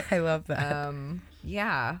I've said. I love that.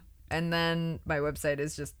 Yeah, and then my website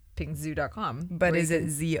is just pingzoo.com. But where is you it can-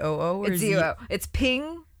 ZOO or It's ZOO. It's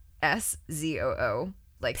Ping SZOO.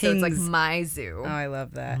 Like so, it's like Pings. my zoo. Oh, I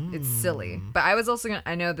love that. It's silly. But I was also gonna.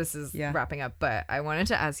 I know this is Yeah. wrapping up, but I wanted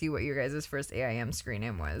to ask you what your guys' first AIM screen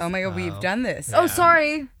in was. Oh my god, we've done this. Oh,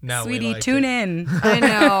 sorry. No, we Sweetie, like tune it. in. I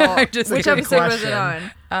know. Just Which kidding. episode was it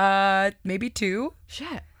Question. on? Maybe 2.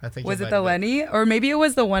 Shit. I think Was it might the have been- Lenny? Or maybe it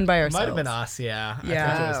was the one by It ourselves. might have been us, yeah. Yeah.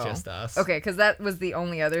 I think it Oh. was just us. Okay, because that was the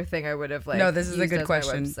only other thing I would have like. No, this is a used good as my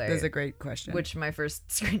question. This website, is a great question. Which my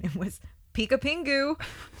first screen in was Pika Pingu.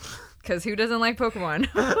 Because who doesn't like Pokemon?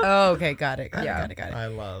 Oh, okay, got it. Got Yeah. it. I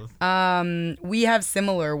love. We have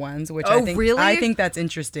similar ones, which Oh, really? I think that's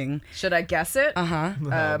interesting. Should I guess it? Uh-huh.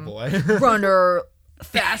 Oh boy. Runner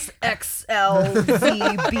Fast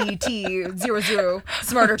XLVBT00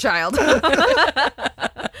 Smarter Child.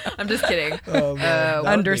 I'm just kidding. Oh, man, that would be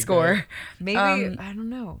Underscore. good. Maybe I don't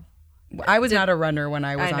know. I was not a runner when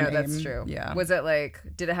I was I on know that's AIM. true. Yeah. Was it like?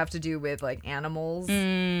 Did it have to do with like animals?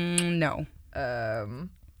 No.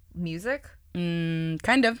 Music?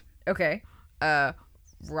 Kind of. Okay.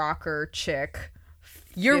 Rocker chick.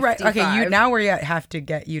 You're right. Okay, 55. now we have to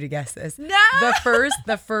get you to guess this. No.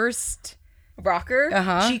 The first. Rocker.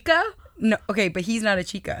 Uh-huh. Chica. No, okay, but he's not a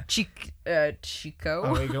chica. Chico.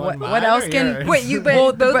 Are we going What mine else or can- yours? Wait, you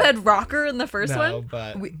both had rocker in the first No, one?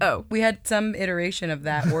 but We had some iteration of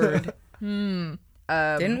that word.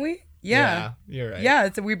 Didn't we? Yeah. you're right. Yeah,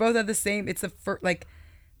 we both had the same. It's the first, like,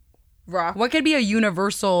 Rock. what could be a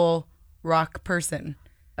universal rock person?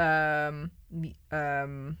 I I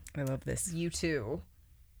love this. you too.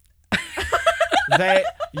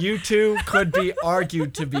 You two could be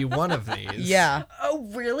argued to be one of these. Yeah. Oh,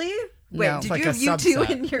 really? Wait, No. did Like you a have you two subset.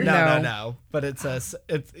 in your No. But it's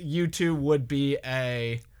you two would be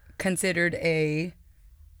a Considered a.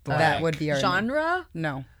 blank. That would be our genre?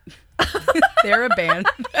 No. They're a band.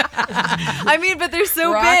 I mean, but they're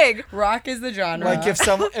so rock, big. Rock is the genre. like if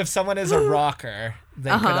someone is a rocker, they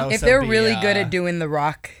could also if they're be, really good at doing the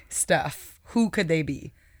rock stuff, who could they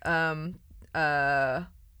be?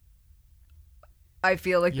 I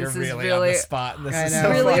feel like You're this is really, really on the spot. And this I is know. so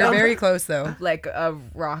Really? fun. You're very close though. like a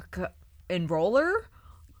rock and roller.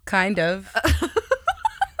 Kind of.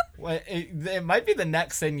 Well, it might be the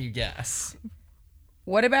next thing you guess.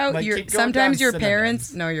 What about Like, your keep going sometimes down your synonyms.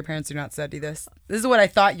 parents? No, your parents do not study this. This is what I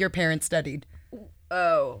thought your parents studied.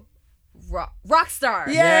 Oh, rock star.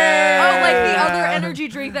 Yeah. Oh, like the other energy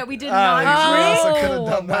drink that we did not you also drink. could have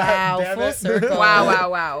done that. Wow, Damn full it. circle.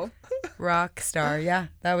 Wow. Rockstar. Yeah,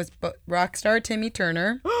 that was Rockstar Timmy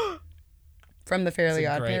Turner from The Fairly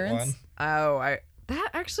Odd Parents. Oh,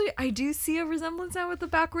 I do see a resemblance now with the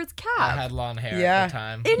backwards cap. I had long hair at the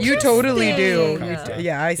time. You totally do. Interesting.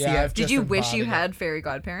 Yeah, I see it. Did you wish you had fairy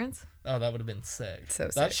godparents? Oh, that would have been sick. So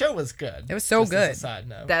sick. That show was good. It was so Just good. As a side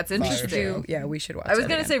note. That's interesting. Yeah, we should watch it. I was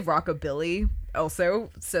going to say Rockabilly also,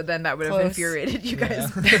 so then that would have infuriated you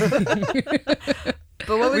guys.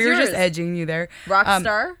 But what was we were yours? just edging you there.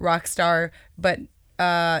 Rockstar? Rockstar, but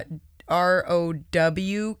ROWK.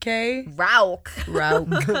 Rauk.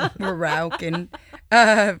 Rauk. We're Rauking.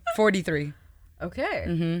 43. Okay.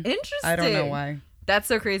 Interesting. I don't know why. That's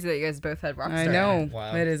so crazy that you guys both had Rockstar. I know.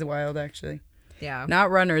 Wow. It is wild, actually. Yeah. Not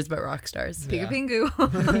runners, but rock stars. Pingu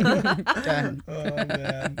Pingu. Done. Oh,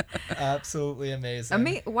 man. Absolutely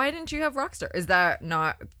amazing. Why didn't you have Rockstar? Is that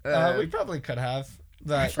not... we probably could have.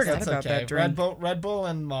 I forgot about that drink. Red Bull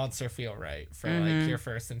and Monster feel right for like your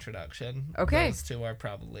first introduction. Okay. Those two are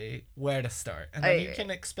probably where to start. And then you can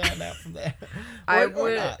expand out from there. I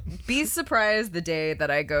would be surprised the day that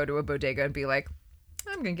I go to a bodega and be like,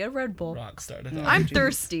 I'm going to get a Red Bull. Rockstar today. I'm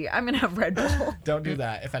thirsty. I'm going to have Red Bull. Don't do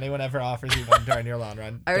that. If anyone ever offers you one during your lawn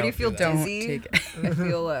run, I already don't feel do that. dizzy. Don't take it. I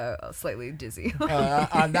feel slightly dizzy.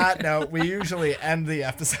 On that note, we usually end the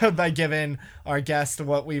episode by giving our guest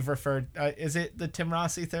what we've referred. Is it the Tim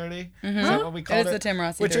Rossi 30? Is that what we call it? It is the Tim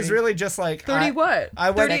Rossi Which 30. is really just like 30 what? I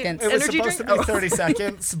went. 30 seconds. It was Energy supposed drink? to be Oh. 30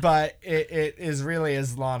 seconds, but it is really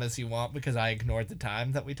as long as you want because I ignored the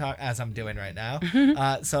time that we talk as I'm doing right now.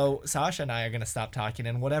 So Sasha and I are gonna stop talking,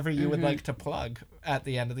 and whatever you would like to plug at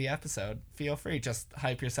the end of the episode, feel free. Just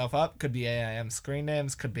hype yourself up. Could be AIM screen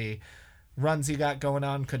names. Could be runs you got going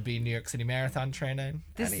on. Could be New York City Marathon training.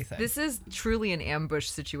 Anything. This is truly an ambush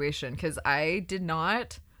situation because I did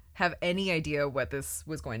not have any idea what this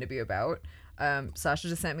was going to be about. Sasha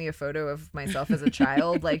just sent me a photo of myself as a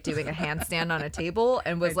child, like doing a handstand on a table,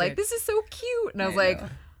 and was like, "This is so cute." And I was like,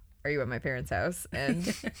 "Are you at my parents' house? And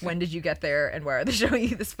when did you get there? And why are they showing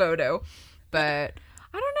you this photo?" But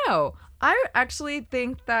I don't know. I actually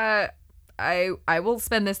think that I will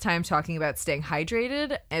spend this time talking about staying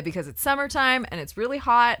hydrated because it's summertime and it's really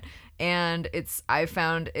hot, and I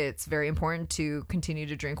found it's very important to continue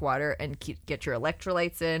to drink water and get your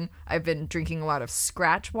electrolytes in. I've been drinking a lot of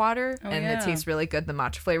Scratch water, it tastes really good. The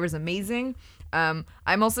matcha flavor is amazing. I'm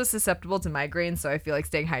also susceptible to migraines, so I feel like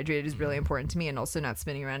staying hydrated is really important to me, and also not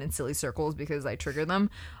spinning around in silly circles because I trigger them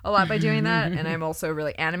a lot by doing that. And I'm also a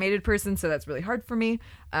really animated person, so that's really hard for me.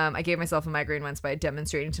 I gave myself a migraine once by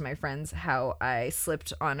demonstrating to my friends how I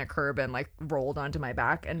slipped on a curb and like rolled onto my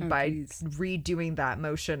back, and redoing that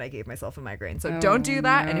motion, I gave myself a migraine. So don't do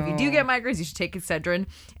that. And if you do get migraines, you should take Excedrin.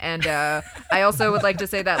 And I also would like to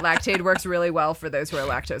say that Lactaid works really well for those who are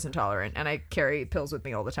lactose intolerant, and I carry pills with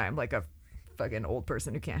me all the time, like a fucking old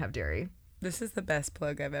person who can't have dairy. This is the best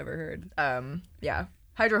plug I've ever heard. Yeah.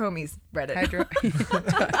 Hydro Homies, Reddit. I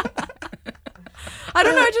I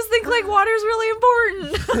don't know. I just think like water's really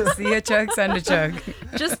important. See a chug, send a chug.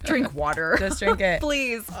 Just drink water. Just drink it.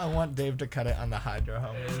 Please. I want Dave to cut it on the Hydro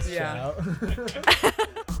Homies Yeah. shout.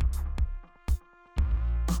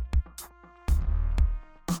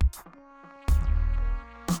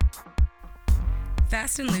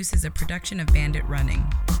 Fast and Loose is a production of Bandit Running,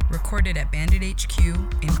 recorded at Bandit HQ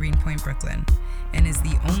in Greenpoint, Brooklyn, and is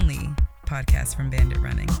the only podcast from Bandit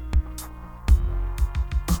Running.